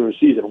the regular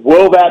season.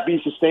 Will that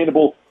be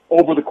sustainable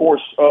over the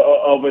course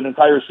of an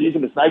entire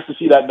season? It's nice to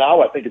see that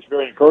now. I think it's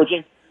very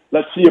encouraging.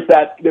 Let's see if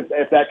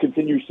that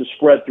continues to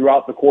spread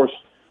throughout the course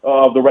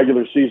of the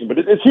regular season. But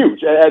it's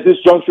huge. At this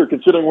juncture,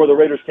 considering where the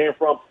Raiders came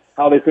from,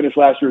 how they finished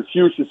last year, it's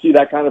huge to see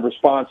that kind of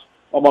response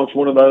amongst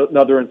one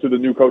another and to the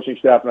new coaching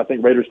staff, and I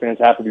think Raiders fans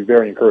have to be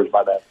very encouraged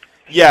by that.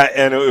 Yeah,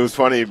 and it was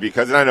funny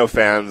because, and I know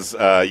fans,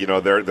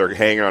 they're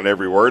hanging on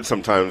every word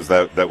sometimes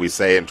that we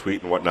say and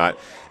tweet and whatnot,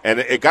 and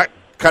it got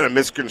kind of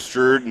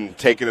misconstrued and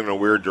taken in a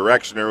weird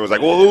direction. Everyone was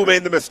like, well, who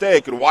made the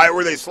mistake, and why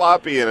were they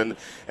sloppy? And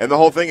the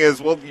whole thing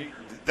is, well,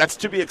 that's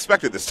to be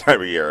expected this time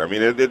of year. I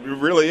mean, it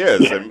really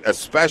is, and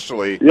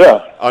especially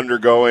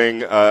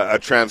undergoing a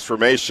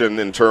transformation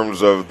in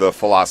terms of the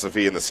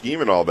philosophy and the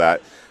scheme and all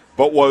that.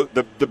 But what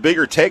the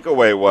bigger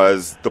takeaway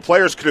was, the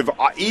players could have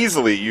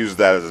easily used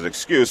that as an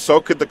excuse.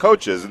 So could the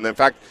coaches, and in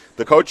fact,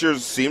 the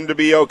coaches seem to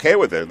be okay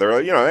with it. They're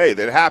like, hey,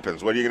 that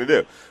happens. What are you going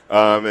to do?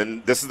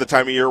 And this is the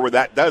time of year where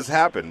that does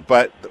happen.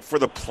 But for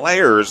the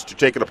players to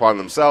take it upon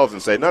themselves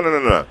and say,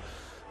 no.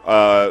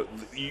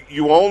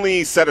 You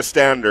only set a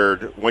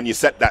standard when you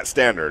set that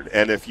standard,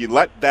 and if you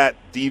let that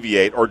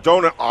deviate or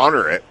don't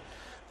honor it,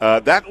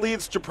 that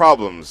leads to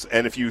problems.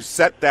 And if you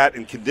set that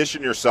and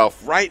condition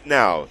yourself right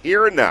now,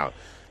 here and now,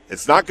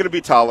 it's not going to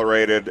be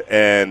tolerated,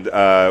 and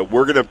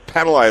we're going to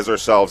penalize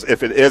ourselves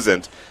if it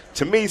isn't.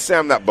 To me,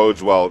 Sam, that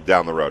bodes well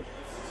down the road.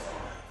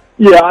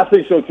 Yeah, I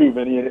think so too,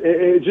 Vinny.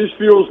 It just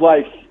feels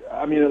like,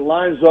 it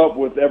lines up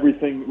with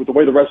everything, with the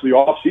way the rest of the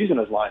offseason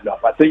has lined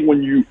up. I think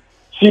when you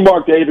see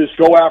Mark Davis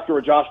go after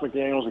a Josh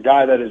McDaniels, a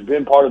guy that has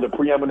been part of the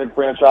preeminent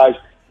franchise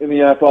in the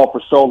NFL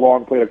for so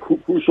long, played a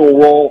crucial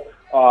role,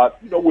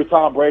 with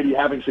Tom Brady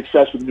having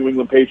success with the New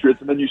England Patriots,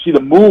 and then you see the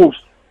moves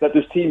that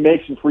this team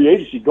makes in free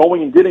agency,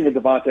 going and getting a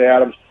Davante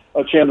Adams,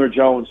 a Chandler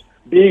Jones,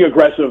 being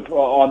aggressive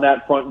on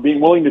that front, being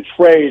willing to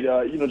trade,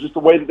 just the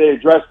way that they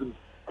addressed and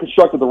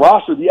constructed the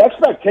roster. The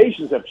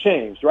expectations have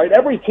changed, right?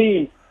 Every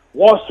team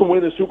wants to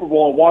win the Super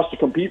Bowl and wants to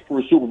compete for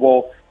a Super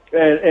Bowl.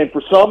 And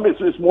for some,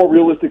 it's more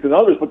realistic than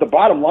others. But the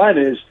bottom line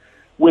is,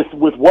 with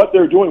what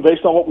they're doing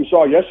based on what we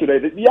saw yesterday,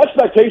 the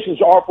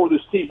expectations are for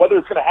this team. Whether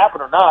it's going to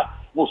happen or not,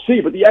 we'll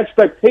see. But the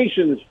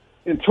expectations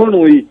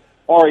internally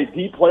are a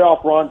deep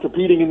playoff run,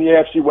 competing in the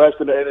AFC West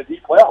and a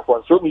deep playoff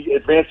run, certainly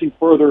advancing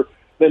further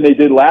than they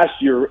did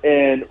last year.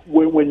 And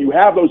when you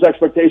have those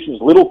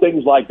expectations, little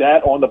things like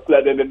that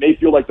and they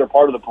feel like they're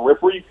part of the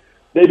periphery,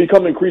 they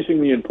become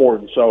increasingly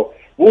important. So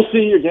we'll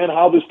see again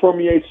how this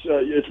permeates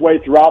its way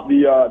throughout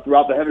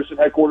the Henderson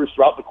headquarters,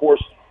 throughout the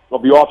course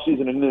of the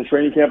offseason and in the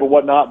training camp and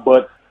whatnot.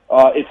 But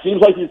it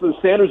seems like the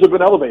standards have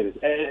been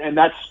elevated, and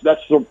that's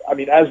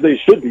as they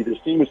should be. This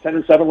team was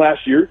 10-7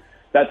 last year.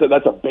 That's a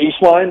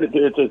baseline.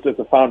 It's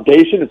a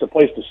foundation. It's a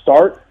place to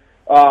start.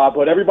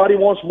 But everybody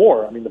wants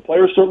more. I mean, the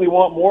players certainly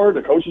want more.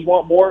 The coaches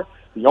want more.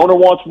 The owner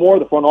wants more.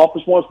 The front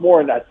office wants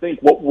more. And I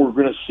think what we're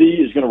going to see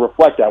is going to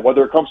reflect that.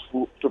 Whether it comes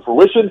to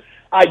fruition,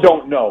 I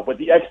don't know. But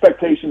the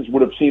expectations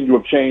would have seemed to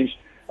have changed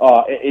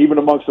even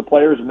amongst the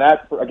players. And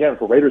that, again,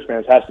 for Raiders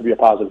fans, has to be a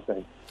positive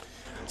thing.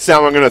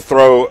 Sam, I'm going to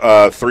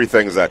throw three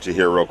things at you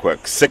here real quick.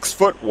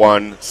 6'1",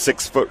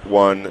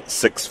 6'1",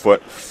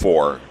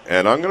 6'4",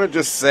 and I'm going to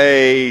just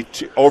say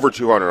over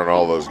 200 on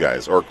all those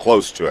guys, or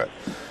close to it.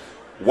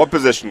 What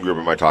position group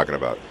am I talking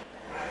about?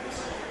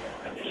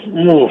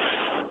 6'1",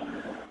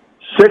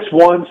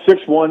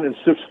 6'1", and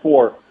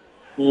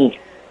 6'4".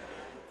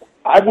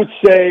 I would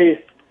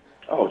say,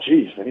 oh,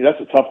 geez, I mean,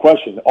 that's a tough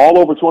question. All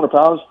over 200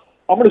 pounds.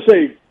 I'm going to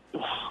say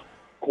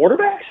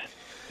quarterbacks?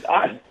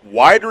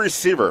 Wide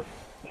receiver.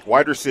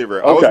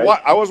 Okay.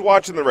 I was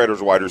watching the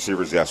Raiders wide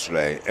receivers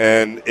yesterday,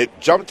 and it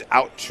jumped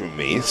out to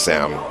me,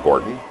 Sam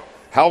Gordon,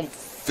 how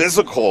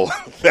physical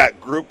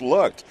that group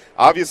looked.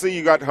 Obviously,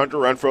 you got Hunter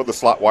Renfrow, the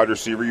slot wide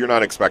receiver. You're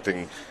not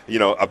expecting,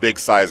 a big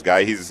size guy.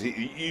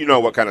 You know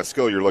what kind of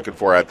skill you're looking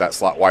for at that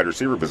slot wide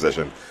receiver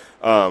position.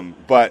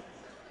 But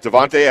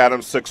Davante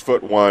Adams,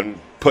 6'1",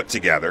 put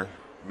together.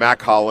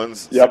 Mac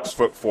Hollins,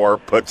 6'4",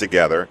 put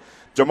together.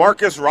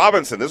 Demarcus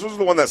Robinson, this was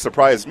the one that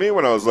surprised me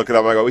when I was looking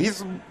up. I go,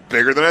 he's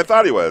bigger than I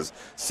thought he was.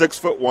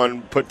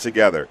 6'1", put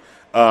together.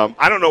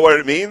 I don't know what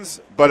it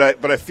means, but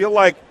I feel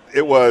like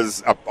it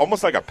was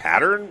almost like a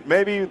pattern,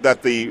 maybe,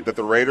 that the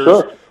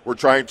Raiders were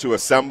trying to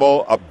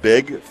assemble a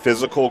big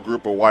physical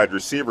group of wide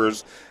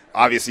receivers.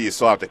 Obviously, you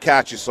still have to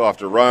catch, you still have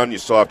to run, you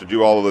still have to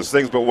do all of those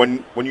things. But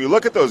when you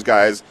look at those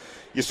guys,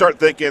 you start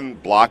thinking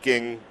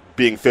blocking,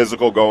 being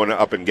physical, going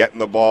up and getting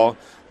the ball,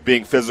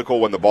 being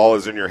physical when the ball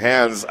is in your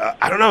hands.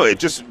 I don't know.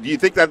 Do you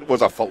think that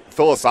was a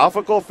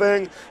philosophical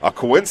thing, a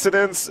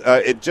coincidence?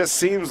 It just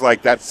seems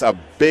like that's a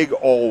big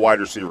old wide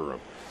receiver room.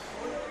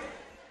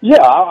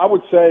 Yeah, I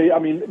would say,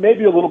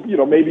 maybe a little, you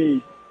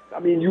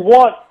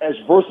want as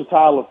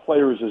versatile of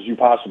players as you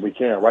possibly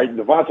can, right? And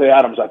Davante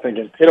Adams, I think,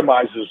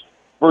 epitomizes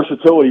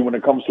versatility when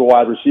it comes to a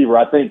wide receiver.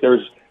 I think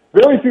there's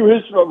very few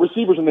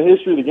receivers in the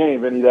history of the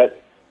game, Vinny,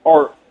 that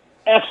are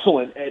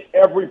excellent at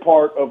every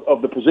part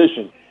of the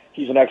position.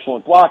 He's an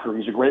excellent blocker.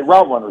 He's a great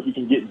route runner. He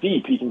can get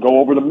deep. He can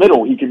go over the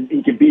middle. He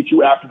can beat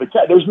you after the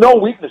catch. There's no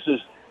weaknesses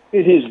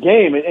in his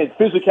game, and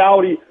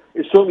physicality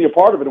is certainly a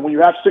part of it. And when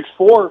you have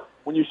 6'4",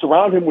 when you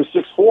surround him with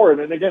 6'4", and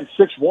then again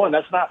 6'1",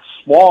 that's not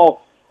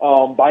small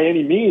by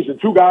any means.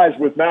 And two guys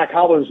with Mac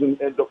Hollins and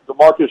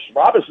Demarcus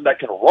Robinson that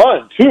can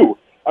run too.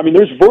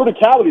 There's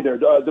verticality there.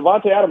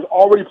 Davante Adams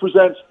already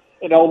presents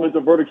an element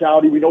of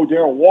verticality. We know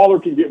Darren Waller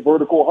can get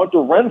vertical. Hunter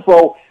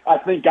Renfrow, I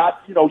think,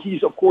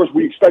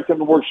 we expect him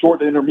to work short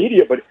and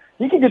intermediate, but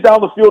he can get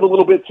down the field a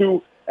little bit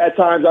too at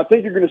times. I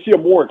think you're going to see a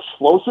more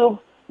explosive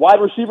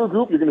wide receiver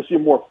group. You're going to see a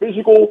more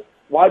physical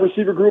wide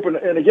receiver group.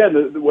 And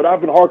again, what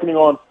I've been hearkening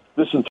on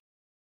this entire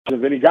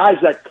season, guys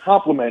that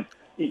complement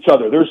each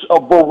other. There's a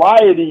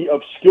variety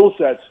of skill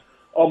sets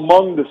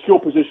among the skill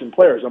position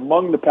players,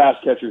 among the pass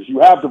catchers.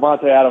 You have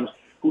Davante Adams,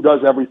 who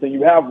does everything.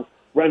 You have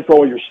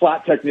Renfrow, your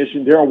slot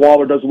technician. Darren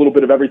Waller does a little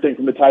bit of everything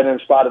from the tight end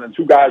spot, and then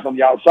two guys on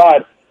the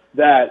outside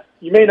that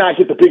you may not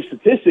get the big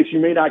statistics, you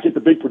may not get the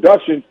big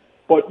production,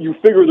 but you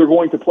figure they're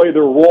going to play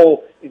their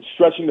role in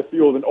stretching the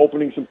field and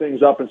opening some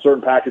things up in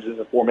certain packages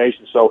and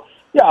formations. So,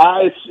 yeah,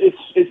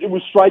 it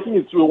was striking.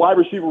 The wide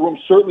receiver room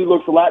certainly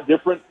looks a lot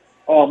different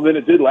than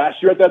it did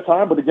last year at that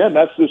time. But again,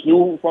 that's this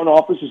new front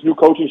office, this new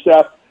coaching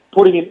staff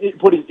putting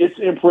its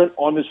imprint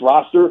on this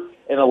roster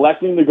and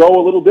electing to go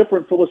a little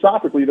different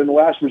philosophically than the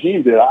last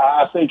regime did.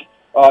 I think,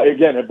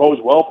 again, it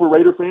bodes well for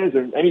Raider fans.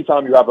 And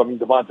anytime you have,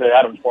 Davante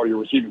Adams part of your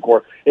receiving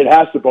core, it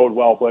has to bode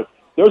well. But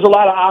there's a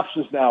lot of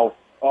options now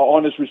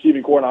on this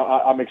receiving core, and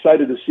I'm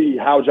excited to see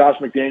how Josh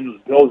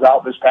McDaniels builds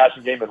out this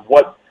passing game and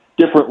what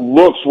different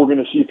looks we're going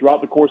to see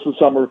throughout the course of the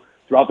summer,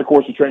 throughout the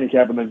course of training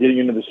camp, and then getting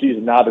into the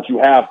season now that you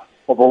have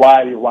a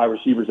variety of wide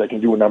receivers that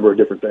can do a number of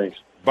different things.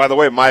 By the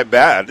way, my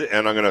bad,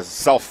 and I'm going to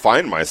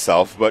self-find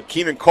myself, but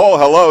Keenan Cole,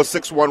 hello,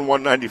 6'1",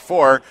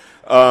 194,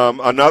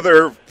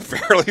 another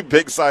fairly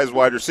big-sized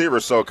wide receiver,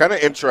 so kind of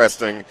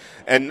interesting.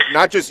 And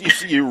not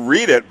just you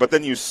read it, but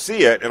then you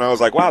see it, and I was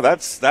like, wow,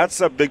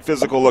 that's a big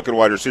physical-looking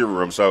wide receiver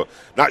room. So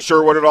not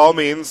sure what it all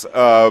means,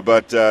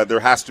 but there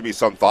has to be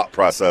some thought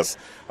process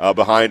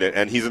behind it.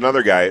 And he's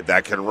another guy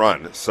that can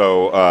run.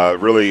 So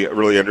really,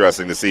 really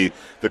interesting to see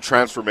the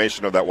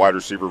transformation of that wide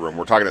receiver room.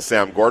 We're talking to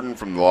Sam Gordon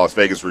from the Las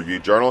Vegas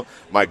Review-Journal,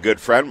 my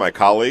good friend, my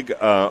colleague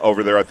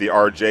over there at the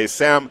RJ.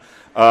 Sam,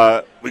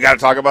 We got to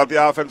talk about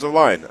the offensive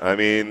line. I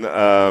mean,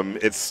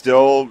 it's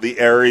still the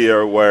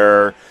area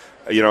where,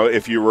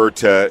 if you were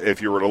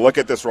to look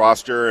at this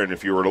roster, and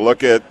if you were to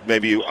look at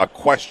maybe a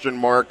question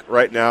mark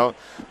right now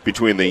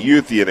between the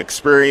youth, the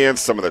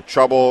inexperience, some of the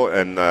trouble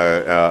and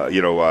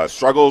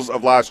struggles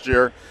of last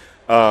year.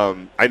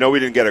 I know we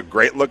didn't get a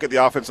great look at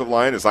the offensive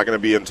line. It's not going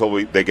to be until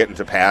they get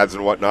into pads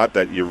and whatnot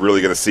that you're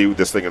really going to see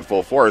this thing in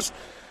full force.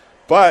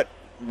 But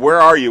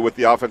where are you with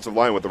the offensive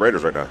line with the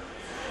Raiders right now?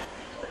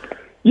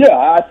 Yeah,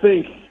 I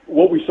think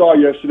what we saw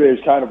yesterday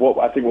is kind of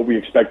what we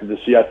expected to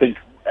see. I think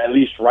at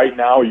least right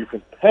now you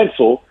can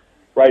pencil,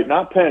 right,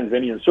 not pen,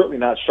 Vinny, and certainly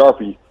not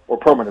Sharpie or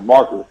permanent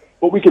marker,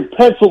 but we can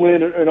pencil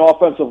in an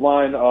offensive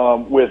line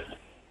with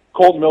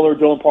Colton Miller,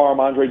 Dylan Parham,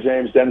 Andre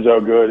James,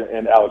 Denzel Good,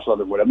 and Alex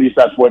Leatherwood. At least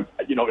that's what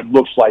it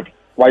looks like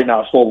right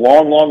now. Still a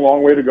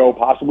long way to go,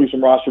 possibly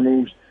some roster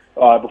moves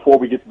before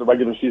we get to the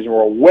regular season.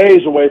 We're a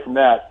ways away from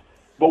that.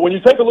 But when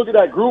you take a look at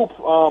that group,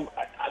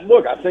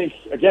 I think,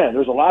 again,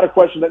 there's a lot of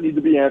questions that need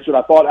to be answered.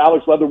 I thought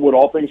Alex Leatherwood,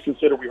 all things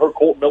considered, we heard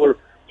Colton Miller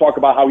talk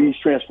about how he's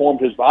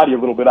transformed his body a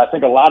little bit. I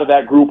think a lot of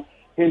that group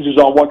hinges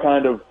on what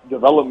kind of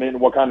development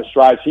and what kind of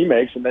strides he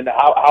makes, and then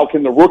how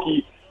can the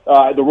rookie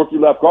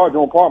left guard,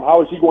 Dylan Parham,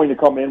 how is he going to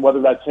come in,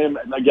 whether that's him,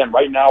 again,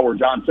 right now, or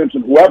John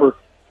Simpson, whoever,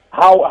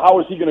 how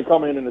is he going to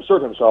come in and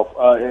assert himself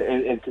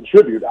and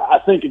contribute? I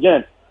think,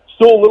 again,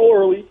 still a little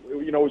early.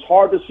 It's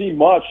hard to see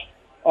much.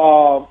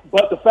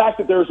 But the fact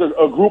that there's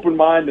a group in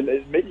mind, and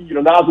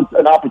now's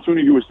an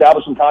opportunity to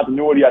establish some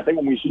continuity. I think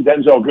when we see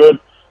Denzel Good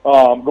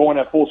going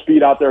at full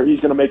speed out there, he's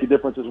going to make a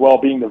difference as well,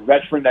 being the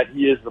veteran that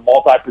he is, the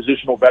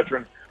multi-positional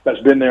veteran that's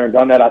been there and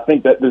done that. I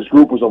think that this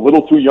group was a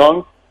little too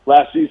young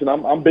last season.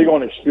 I'm big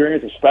on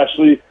experience,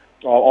 especially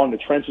on the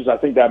trenches. I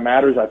think that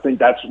matters. I think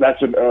that's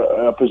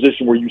a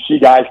position where you see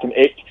guys can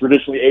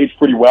traditionally age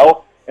pretty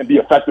well and be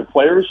effective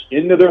players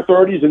into their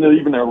 30s, into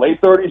even their late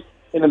 30s,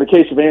 and in the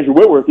case of Andrew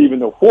Whitworth, even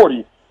though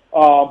 40.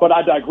 But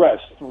I digress.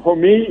 For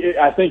me,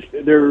 I think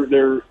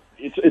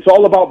it's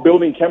all about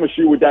building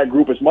chemistry with that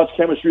group, as much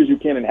chemistry as you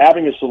can, and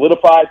having a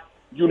solidified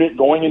unit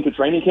going into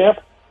training camp,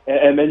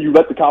 and then you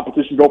let the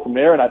competition go from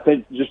there. And I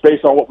think just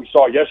based on what we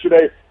saw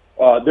yesterday,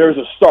 there's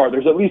a start.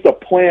 There's at least a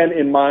plan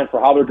in mind for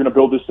how they're going to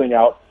build this thing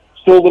out.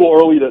 Still a little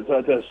early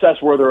to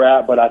assess where they're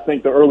at, but I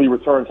think the early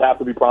returns have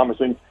to be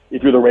promising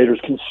if you're the Raiders,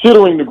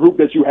 considering the group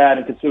that you had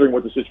and considering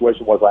what the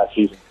situation was last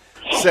season.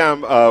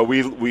 Sam,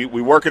 we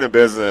work in a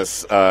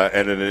business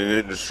and in an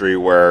industry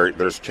where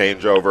there's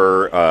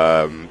changeover,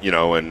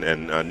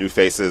 and new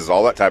faces,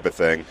 all that type of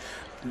thing,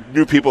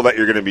 new people that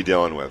you're going to be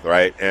dealing with,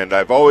 right? And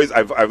I've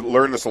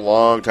learned this a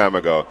long time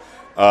ago.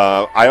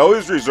 I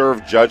always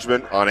reserve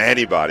judgment on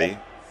anybody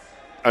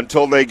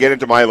until they get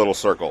into my little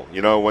circle,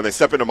 when they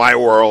step into my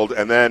world,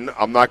 and then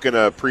I'm not going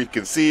to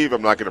preconceive,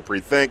 I'm not going to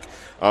pre-think,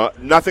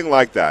 nothing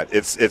like that.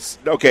 It's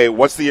okay,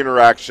 what's the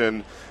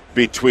interaction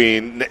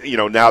between,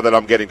 now that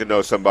I'm getting to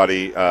know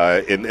somebody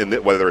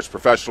whether it's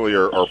professionally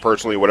or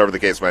personally, whatever the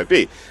case might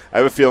be. I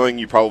have a feeling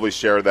you probably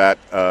share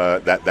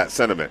that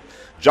sentiment.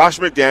 Josh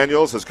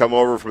McDaniels has come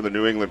over from the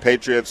New England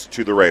Patriots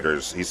to the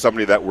Raiders. He's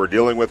somebody that we're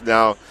dealing with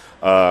now.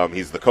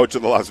 He's the coach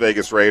of the Las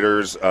Vegas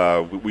Raiders.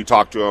 We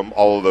talk to him,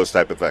 all of those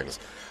type of things.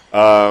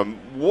 To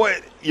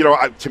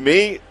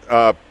me,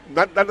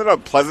 not that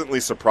I'm pleasantly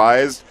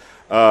surprised,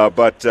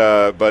 but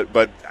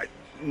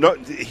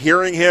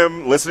hearing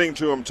him, listening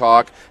to him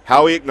talk,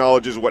 how he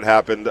acknowledges what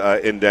happened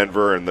in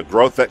Denver and the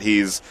growth that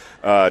he's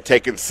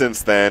taken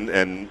since then,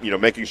 and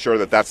making sure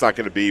that that's not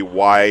going to be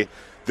why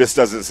this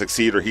doesn't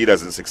succeed or he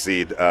doesn't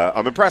succeed.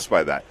 I'm impressed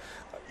by that.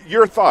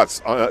 Your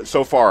thoughts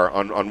so far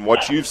on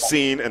what you've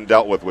seen and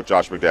dealt with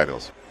Josh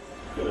McDaniels?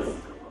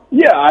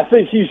 Yeah, I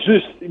think he's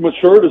just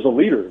matured as a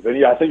leader.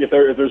 Vinny, I think if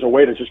there's a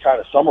way to just kind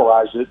of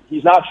summarize it,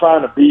 he's not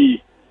trying to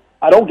be.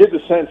 I don't get the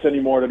sense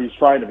anymore that he's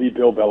trying to be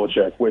Bill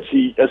Belichick, which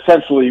he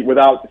essentially,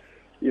 without,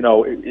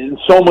 in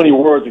so many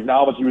words,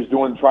 acknowledged he was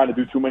trying to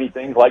do too many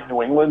things like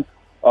New England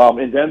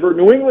in Denver.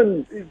 New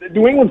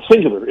England's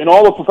singular in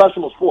all of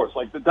professional sports.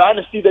 Like the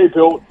dynasty they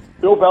built,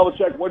 Bill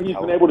Belichick, what he's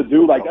been able to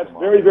do, like that's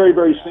very, very,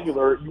 very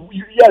singular.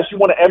 Yes, you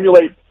want to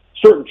emulate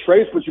certain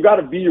traits, but you got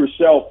to be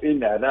yourself in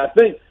that. And I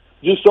think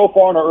just so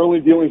far in our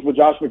early dealings with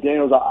Josh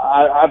McDaniels,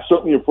 I've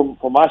certainly,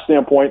 from my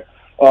standpoint,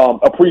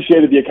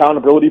 appreciated the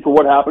accountability for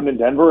what happened in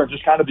Denver and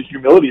just kind of the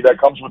humility that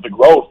comes with the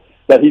growth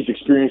that he's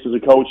experienced as a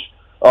coach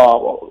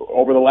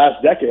over the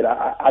last decade.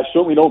 I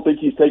certainly don't think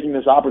he's taking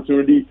this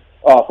opportunity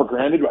for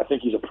granted. I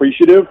think he's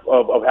appreciative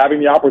of having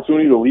the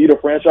opportunity to lead a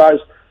franchise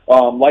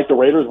like the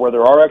Raiders, where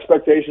there are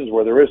expectations,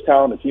 where there is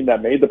talent, a team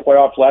that made the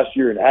playoffs last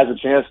year and has a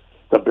chance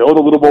to build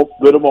a little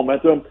bit of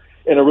momentum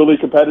in a really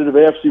competitive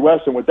AFC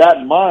West. And with that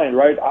in mind,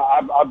 right,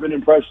 I've been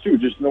impressed too,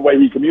 just in the way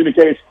he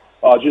communicates,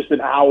 just in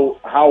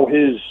how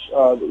his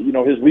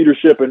his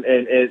leadership and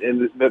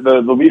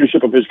the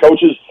leadership of his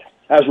coaches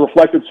has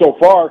reflected so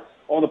far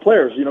on the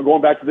players.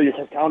 Going back to the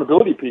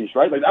accountability piece,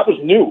 right? Like that was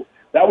new.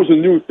 That was a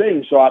new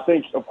thing. So I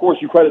think, of course,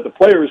 you credit the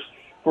players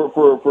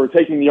for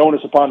taking the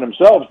onus upon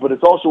themselves, but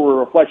it's also a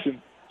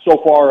reflection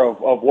so far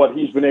of what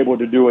he's been able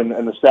to do and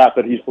the staff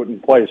that he's put in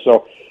place.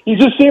 So he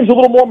just seems a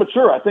little more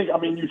mature. I think, I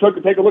mean, you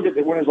take a look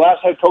at when his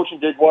last head coaching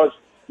gig was,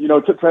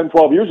 10,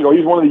 12 years ago.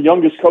 He's one of the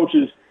youngest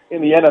coaches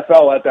in the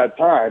NFL at that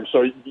time.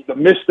 So the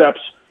missteps,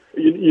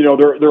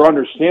 they're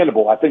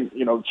understandable. I think,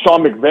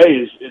 Sean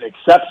McVay is an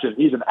exception.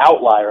 He's an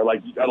outlier.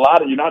 Like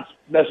you're not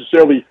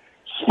necessarily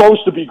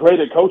supposed to be great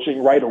at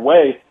coaching right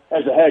away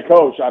as a head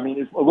coach. I mean,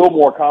 it's a little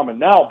more common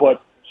now,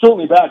 but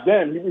certainly back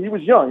then he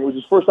was young. It was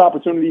his first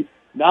opportunity.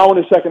 Now in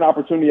his second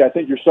opportunity, I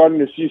think you're starting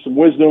to see some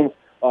wisdom.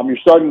 You're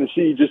starting to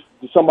see just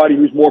somebody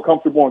who's more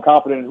comfortable and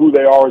confident in who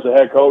they are as a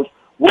head coach.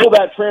 Will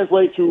that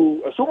translate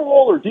to a Super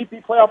Bowl or deep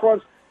playoff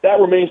runs? That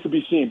remains to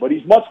be seen. But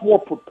he's much more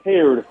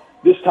prepared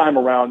this time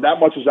around. That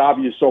much is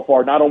obvious so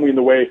far, not only in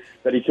the way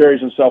that he carries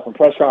himself in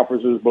press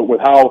conferences, but with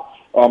how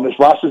this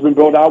roster's been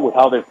built out, with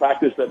how they've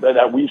practiced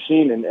that we've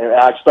seen, and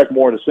I expect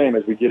more of the same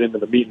as we get into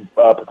the meat and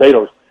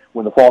potatoes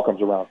when the fall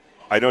comes around.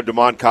 I know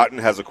Damon Cotton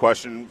has a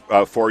question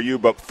for you,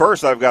 but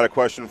first I've got a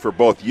question for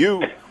both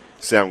you,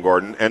 Sam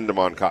Gordon, and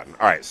Damon Cotton.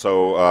 All right,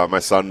 so my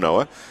son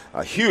Noah,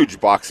 a huge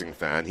boxing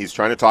fan, he's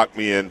trying to talk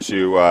me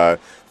into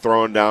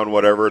throwing down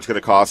whatever it's going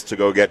to cost to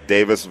go get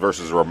Davis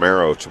versus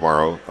Romero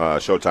tomorrow,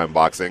 Showtime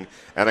Boxing.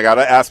 And I got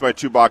to ask my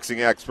two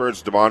boxing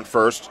experts, Damon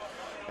first,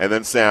 and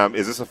then Sam,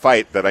 is this a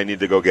fight that I need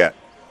to go get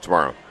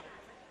tomorrow?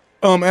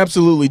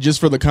 Absolutely, just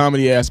for the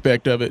comedy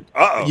aspect of it.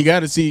 Uh-oh. You got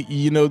to see,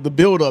 the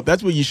build-up.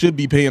 That's what you should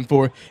be paying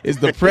for, is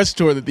the press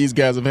tour that these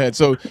guys have had.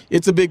 So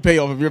it's a big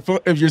payoff.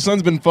 If your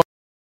son's been following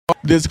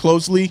this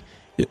closely,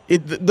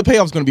 the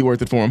payoff's going to be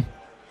worth it for him.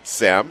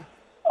 Sam?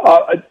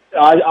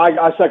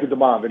 I second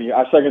Damon, Vinny.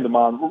 I second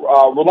Damon.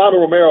 Rolando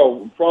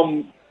Romero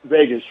from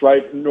Vegas,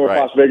 right? North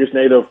Las Vegas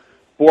native,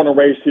 born and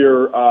raised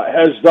here,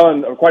 has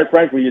done, quite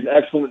frankly, an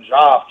excellent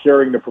job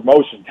carrying the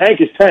promotion. Tank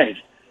is Tank.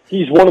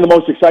 He's one of the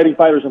most exciting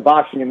fighters in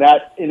boxing, and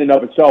that in and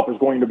of itself is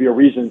going to be a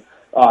reason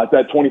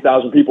that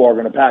 20,000 people are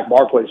going to pack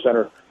Barclays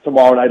Center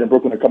tomorrow night in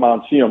Brooklyn to come out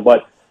and see him.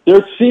 But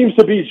there seems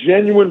to be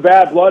genuine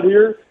bad blood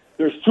here.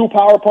 There's two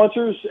power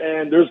punchers,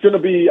 and there's going to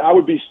be, I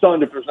would be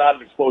stunned if there's not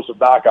an explosive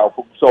knockout.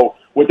 So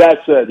with that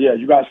said, yeah,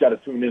 you guys got to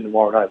tune in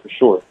tomorrow night for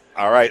sure.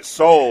 All right,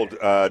 sold.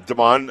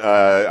 Damon,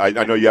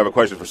 I know you have a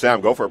question for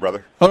Sam. Go for it,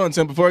 brother. Hold on,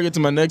 Sam. Before I get to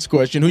my next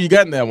question, who you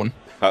got in that one?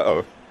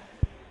 Uh-oh.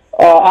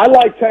 I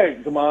like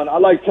Tank, Damon. I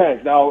like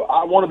Tank. Now,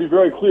 I want to be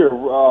very clear.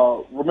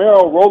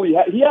 Romero Rolly,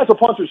 he has a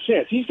puncher's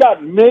chance. He's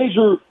got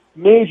major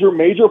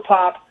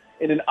pop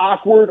in an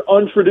awkward,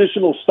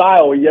 untraditional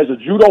style. He has a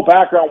judo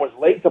background, was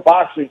late to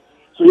boxing.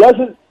 So he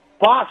doesn't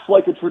box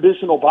like a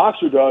traditional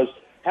boxer does,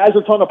 has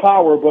a ton of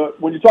power.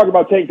 But when you talk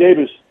about Tank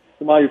Davis,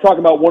 you're talking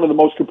about one of the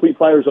most complete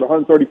fighters at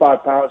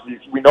 135 pounds.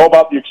 We know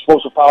about the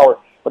explosive power,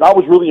 but I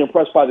was really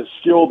impressed by the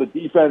skill, the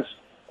defense,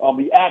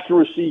 the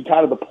accuracy,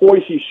 kind of the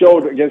poise he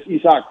showed against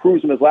Isaac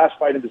Cruz in his last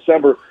fight in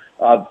December,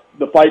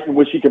 the fight in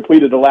which he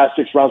completed the last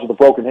 6 rounds with a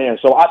broken hand.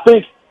 So I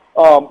think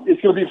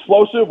it's going to be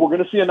explosive. We're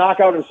going to see a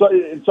knockout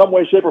in some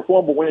way, shape, or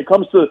form. But when it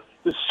comes to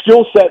the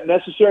skill set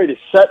necessary to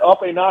set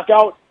up a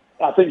knockout,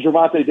 I think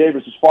Gervonta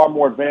Davis is far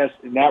more advanced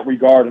in that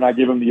regard, and I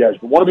give him the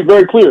edge. But I want to be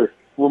very clear.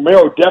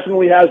 Romero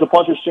definitely has the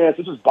puncher's chance.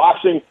 This is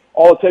boxing.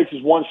 All it takes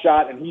is one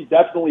shot, and he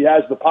definitely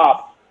has the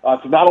pop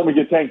to not only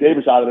get Tank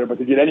Davis out of there, but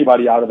to get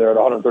anybody out of there at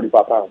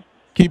 135 pounds.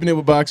 Keeping it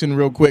with boxing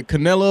real quick.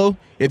 Canelo,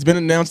 it's been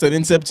announced that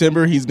in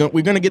September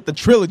we're going to get the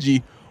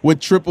trilogy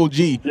with Triple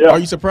G. Yeah. Are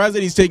you surprised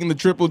that he's taking the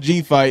Triple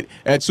G fight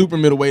at super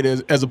middleweight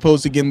as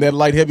opposed to getting that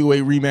light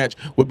heavyweight rematch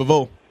with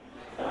Bivol?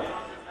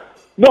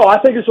 No,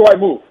 I think it's the right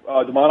move,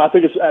 Damon. I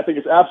think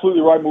it's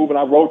absolutely the right move, and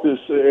I wrote this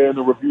in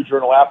the review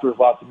journal after his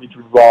loss to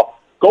Dimitri Bivol.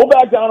 Go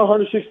back down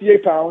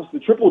 168 pounds. The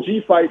Triple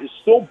G fight is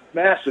still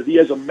massive. He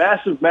has a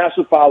massive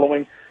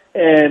following,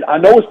 and I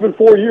know it's been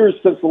 4 years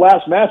since the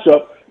last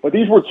matchup, but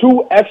these were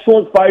two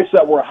excellent fights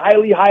that were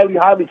highly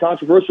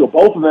controversial.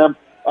 Both of them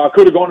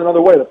could have gone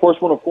another way. The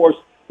first one, of course,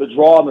 the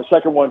draw, and the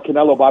second one,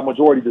 Canelo by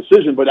majority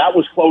decision, but that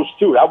was close,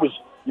 too. That was,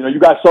 you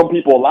got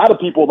a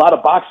lot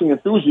of boxing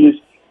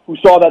enthusiasts who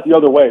saw that the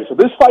other way. So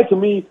this fight, to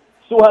me,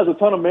 still has a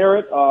ton of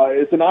merit.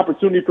 It's an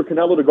opportunity for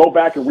Canelo to go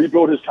back and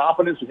rebuild his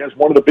confidence against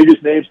one of the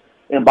biggest names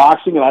in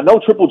boxing. And I know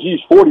Triple G's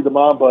 40,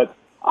 Damon, but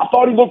I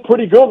thought he looked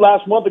pretty good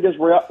last month against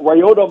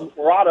Ryota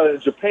Murata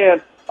in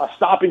Japan,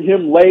 stopping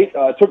him late.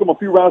 Took him a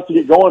few rounds to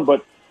get going,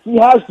 but he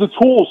has the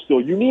tools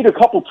still. You need a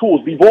couple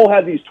tools. Bivol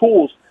had these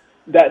tools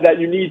that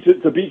you need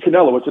to beat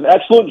Canelo. It's an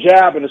excellent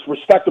jab and it's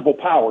respectable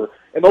power.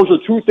 And those are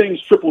two things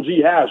Triple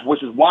G has,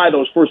 which is why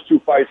those first two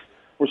fights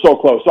were so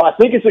close. So I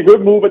think it's a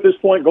good move at this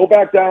point. Go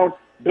back down,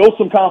 build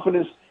some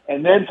confidence,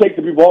 and then take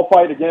the Bivol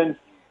fight again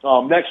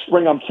next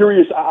spring. I'm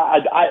curious.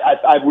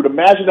 I would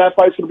imagine that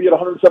fight's going to be at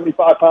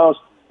 175 pounds.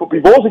 But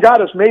Bivol's a guy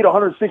that's made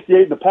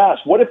 168 in the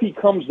past. What if he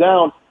comes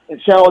down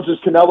and challenges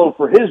Canelo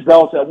for his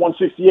belts at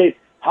 168?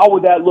 How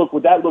would that look?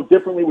 Would that look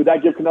differently? Would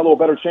that give Canelo a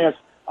better chance?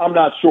 I'm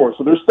not sure.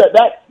 So there's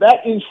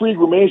that intrigue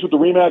remains with the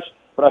rematch.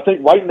 But I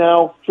think right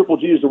now, Triple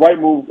G is the right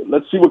move.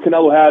 Let's see what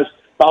Canelo has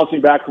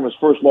bouncing back from his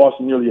first loss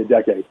in nearly a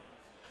decade.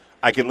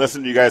 I can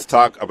listen to you guys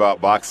talk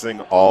about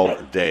boxing all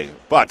day.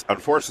 But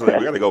unfortunately,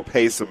 we got to go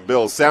pay some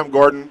bills. Sam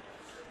Gordon,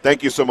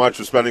 thank you so much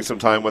for spending some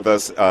time with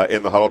us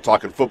in the huddle,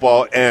 talking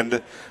football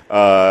and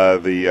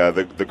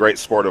the great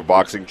sport of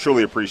boxing.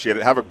 Truly appreciate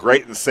it. Have a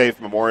great and safe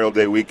Memorial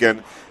Day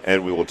weekend,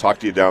 and we will talk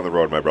to you down the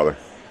road, my brother.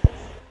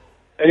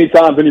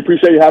 Anytime, Vinny.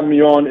 Appreciate you having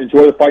me on.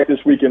 Enjoy the fight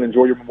this weekend.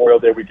 Enjoy your Memorial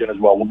Day weekend as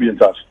well. We'll be in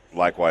touch.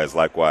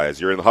 Likewise.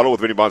 You're in the huddle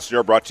with Vinny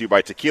Bonsignor, brought to you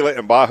by Tequila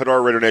and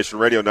Bajador, Raider Nation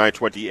Radio,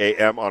 9:20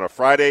 a.m. on a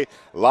Friday,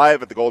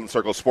 live at the Golden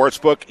Circle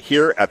Sportsbook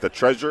here at the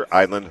Treasure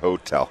Island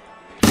Hotel.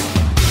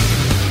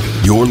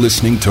 You're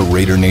listening to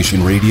Raider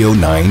Nation Radio,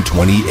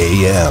 9:20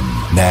 a.m.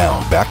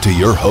 Now, back to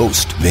your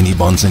host, Vinny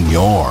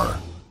Bonsignor.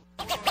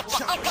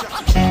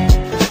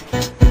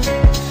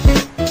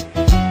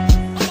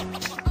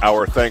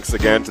 Our thanks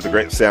again to the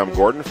great Sam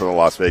Gordon from the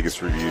Las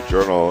Vegas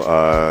Review-Journal.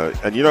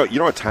 And you know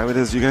what time it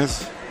is, you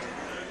guys?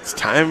 It's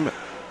time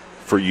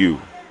for you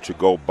to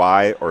go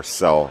buy or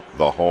sell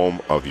the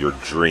home of your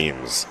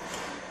dreams.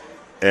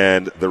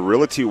 And the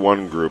Realty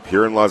One Group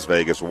here in Las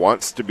Vegas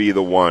wants to be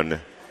the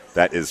one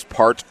that is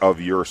part of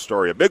your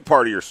story, a big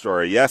part of your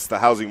story. Yes, the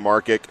housing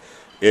market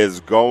is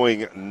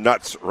going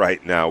nuts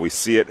right now. We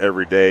see it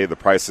every day. The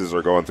prices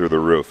are going through the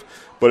roof.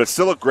 But it's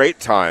still a great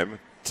time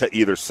to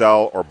either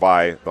sell or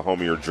buy the home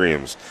of your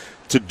dreams.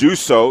 To do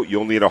so,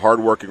 you'll need a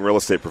hardworking real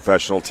estate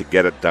professional to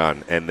get it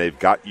done, and they've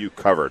got you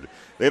covered.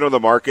 They know the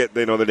market,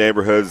 they know the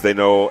neighborhoods, they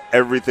know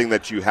everything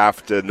that you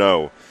have to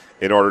know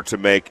in order to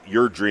make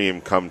your dream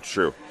come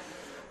true.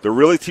 The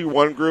Realty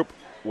One Group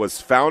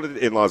was founded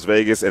in Las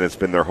Vegas, and it's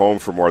been their home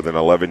for more than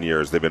 11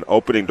 years. They've been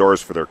opening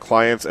doors for their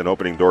clients and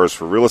opening doors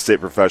for real estate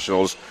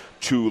professionals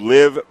to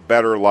live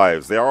better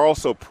lives. They are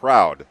also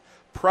proud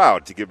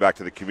to give back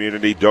to the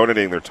community,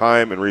 donating their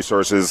time and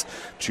resources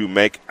to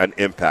make an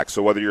impact.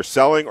 So whether you're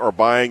selling or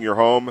buying your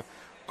home,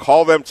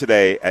 call them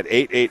today at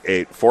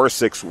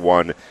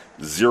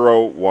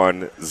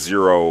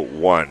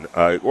 888-461-0101.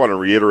 I want to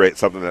reiterate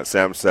something that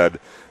Sam said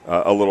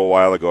a little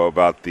while ago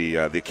about the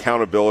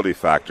accountability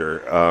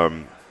factor.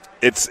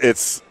 It's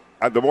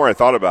the more I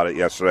thought about it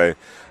yesterday,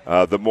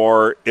 the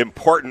more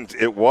important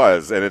it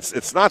was, and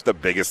it's not the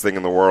biggest thing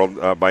in the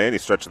world by any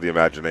stretch of the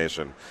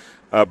imagination.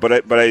 But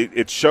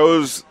it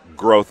shows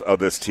growth of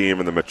this team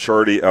and the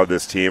maturity of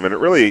this team, and it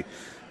really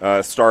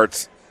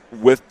starts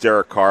with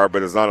Derek Carr,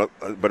 but is not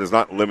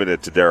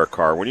limited to Derek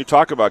Carr. When you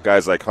talk about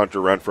guys like Hunter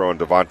Renfrow and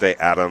Davante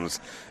Adams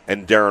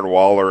and Darren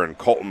Waller and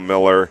Colton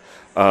Miller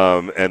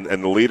and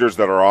the leaders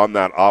that are on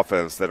that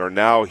offense that are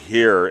now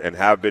here and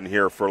have been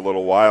here for a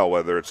little while,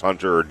 whether it's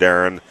Hunter or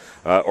Darren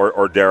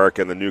or Derek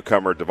and the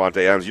newcomer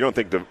Davante Adams, you don't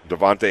think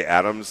Davante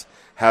Adams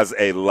has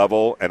a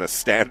level and a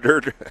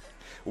standard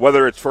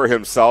whether it's for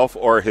himself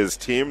or his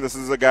team? This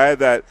is a guy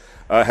that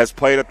has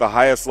played at the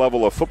highest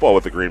level of football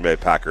with the Green Bay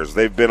Packers.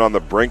 They've been on the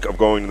brink of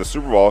going to the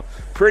Super Bowl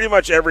pretty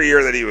much every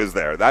year that he was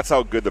there. That's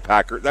how good the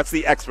Packers, that's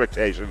the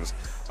expectations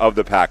of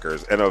the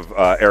Packers and of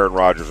Aaron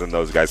Rodgers and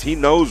those guys. He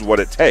knows what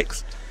it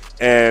takes.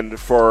 And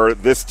for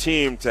this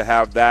team to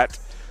have that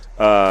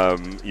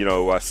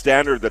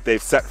standard that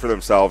they've set for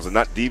themselves and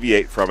not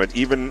deviate from it,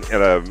 even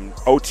in an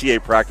OTA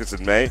practice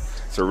in May,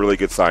 it's a really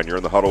good sign. You're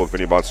in the huddle with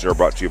Vinny Bonsignor,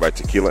 brought to you by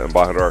Tequila and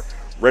Bajador,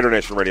 Raider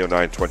Nation Radio,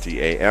 9:20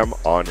 a.m.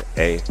 on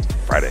a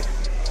Friday.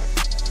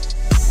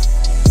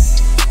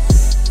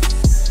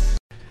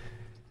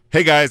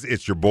 Hey guys,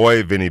 it's your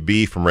boy Vinny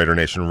B from Raider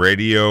Nation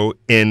Radio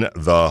in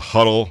the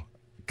huddle.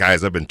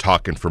 Guys, I've been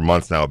talking for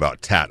months now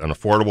about TAT, an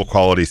affordable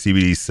quality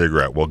CBD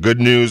cigarette. Well,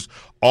 good news,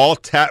 all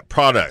TAT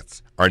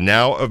products are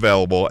now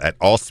available at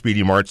all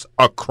Speedy Marts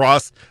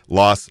across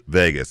Las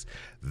Vegas.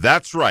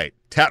 That's right,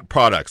 TAT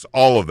products,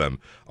 all of them,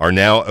 are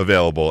now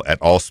available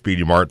at all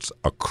Speedy Marts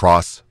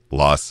across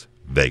Las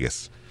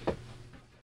Vegas.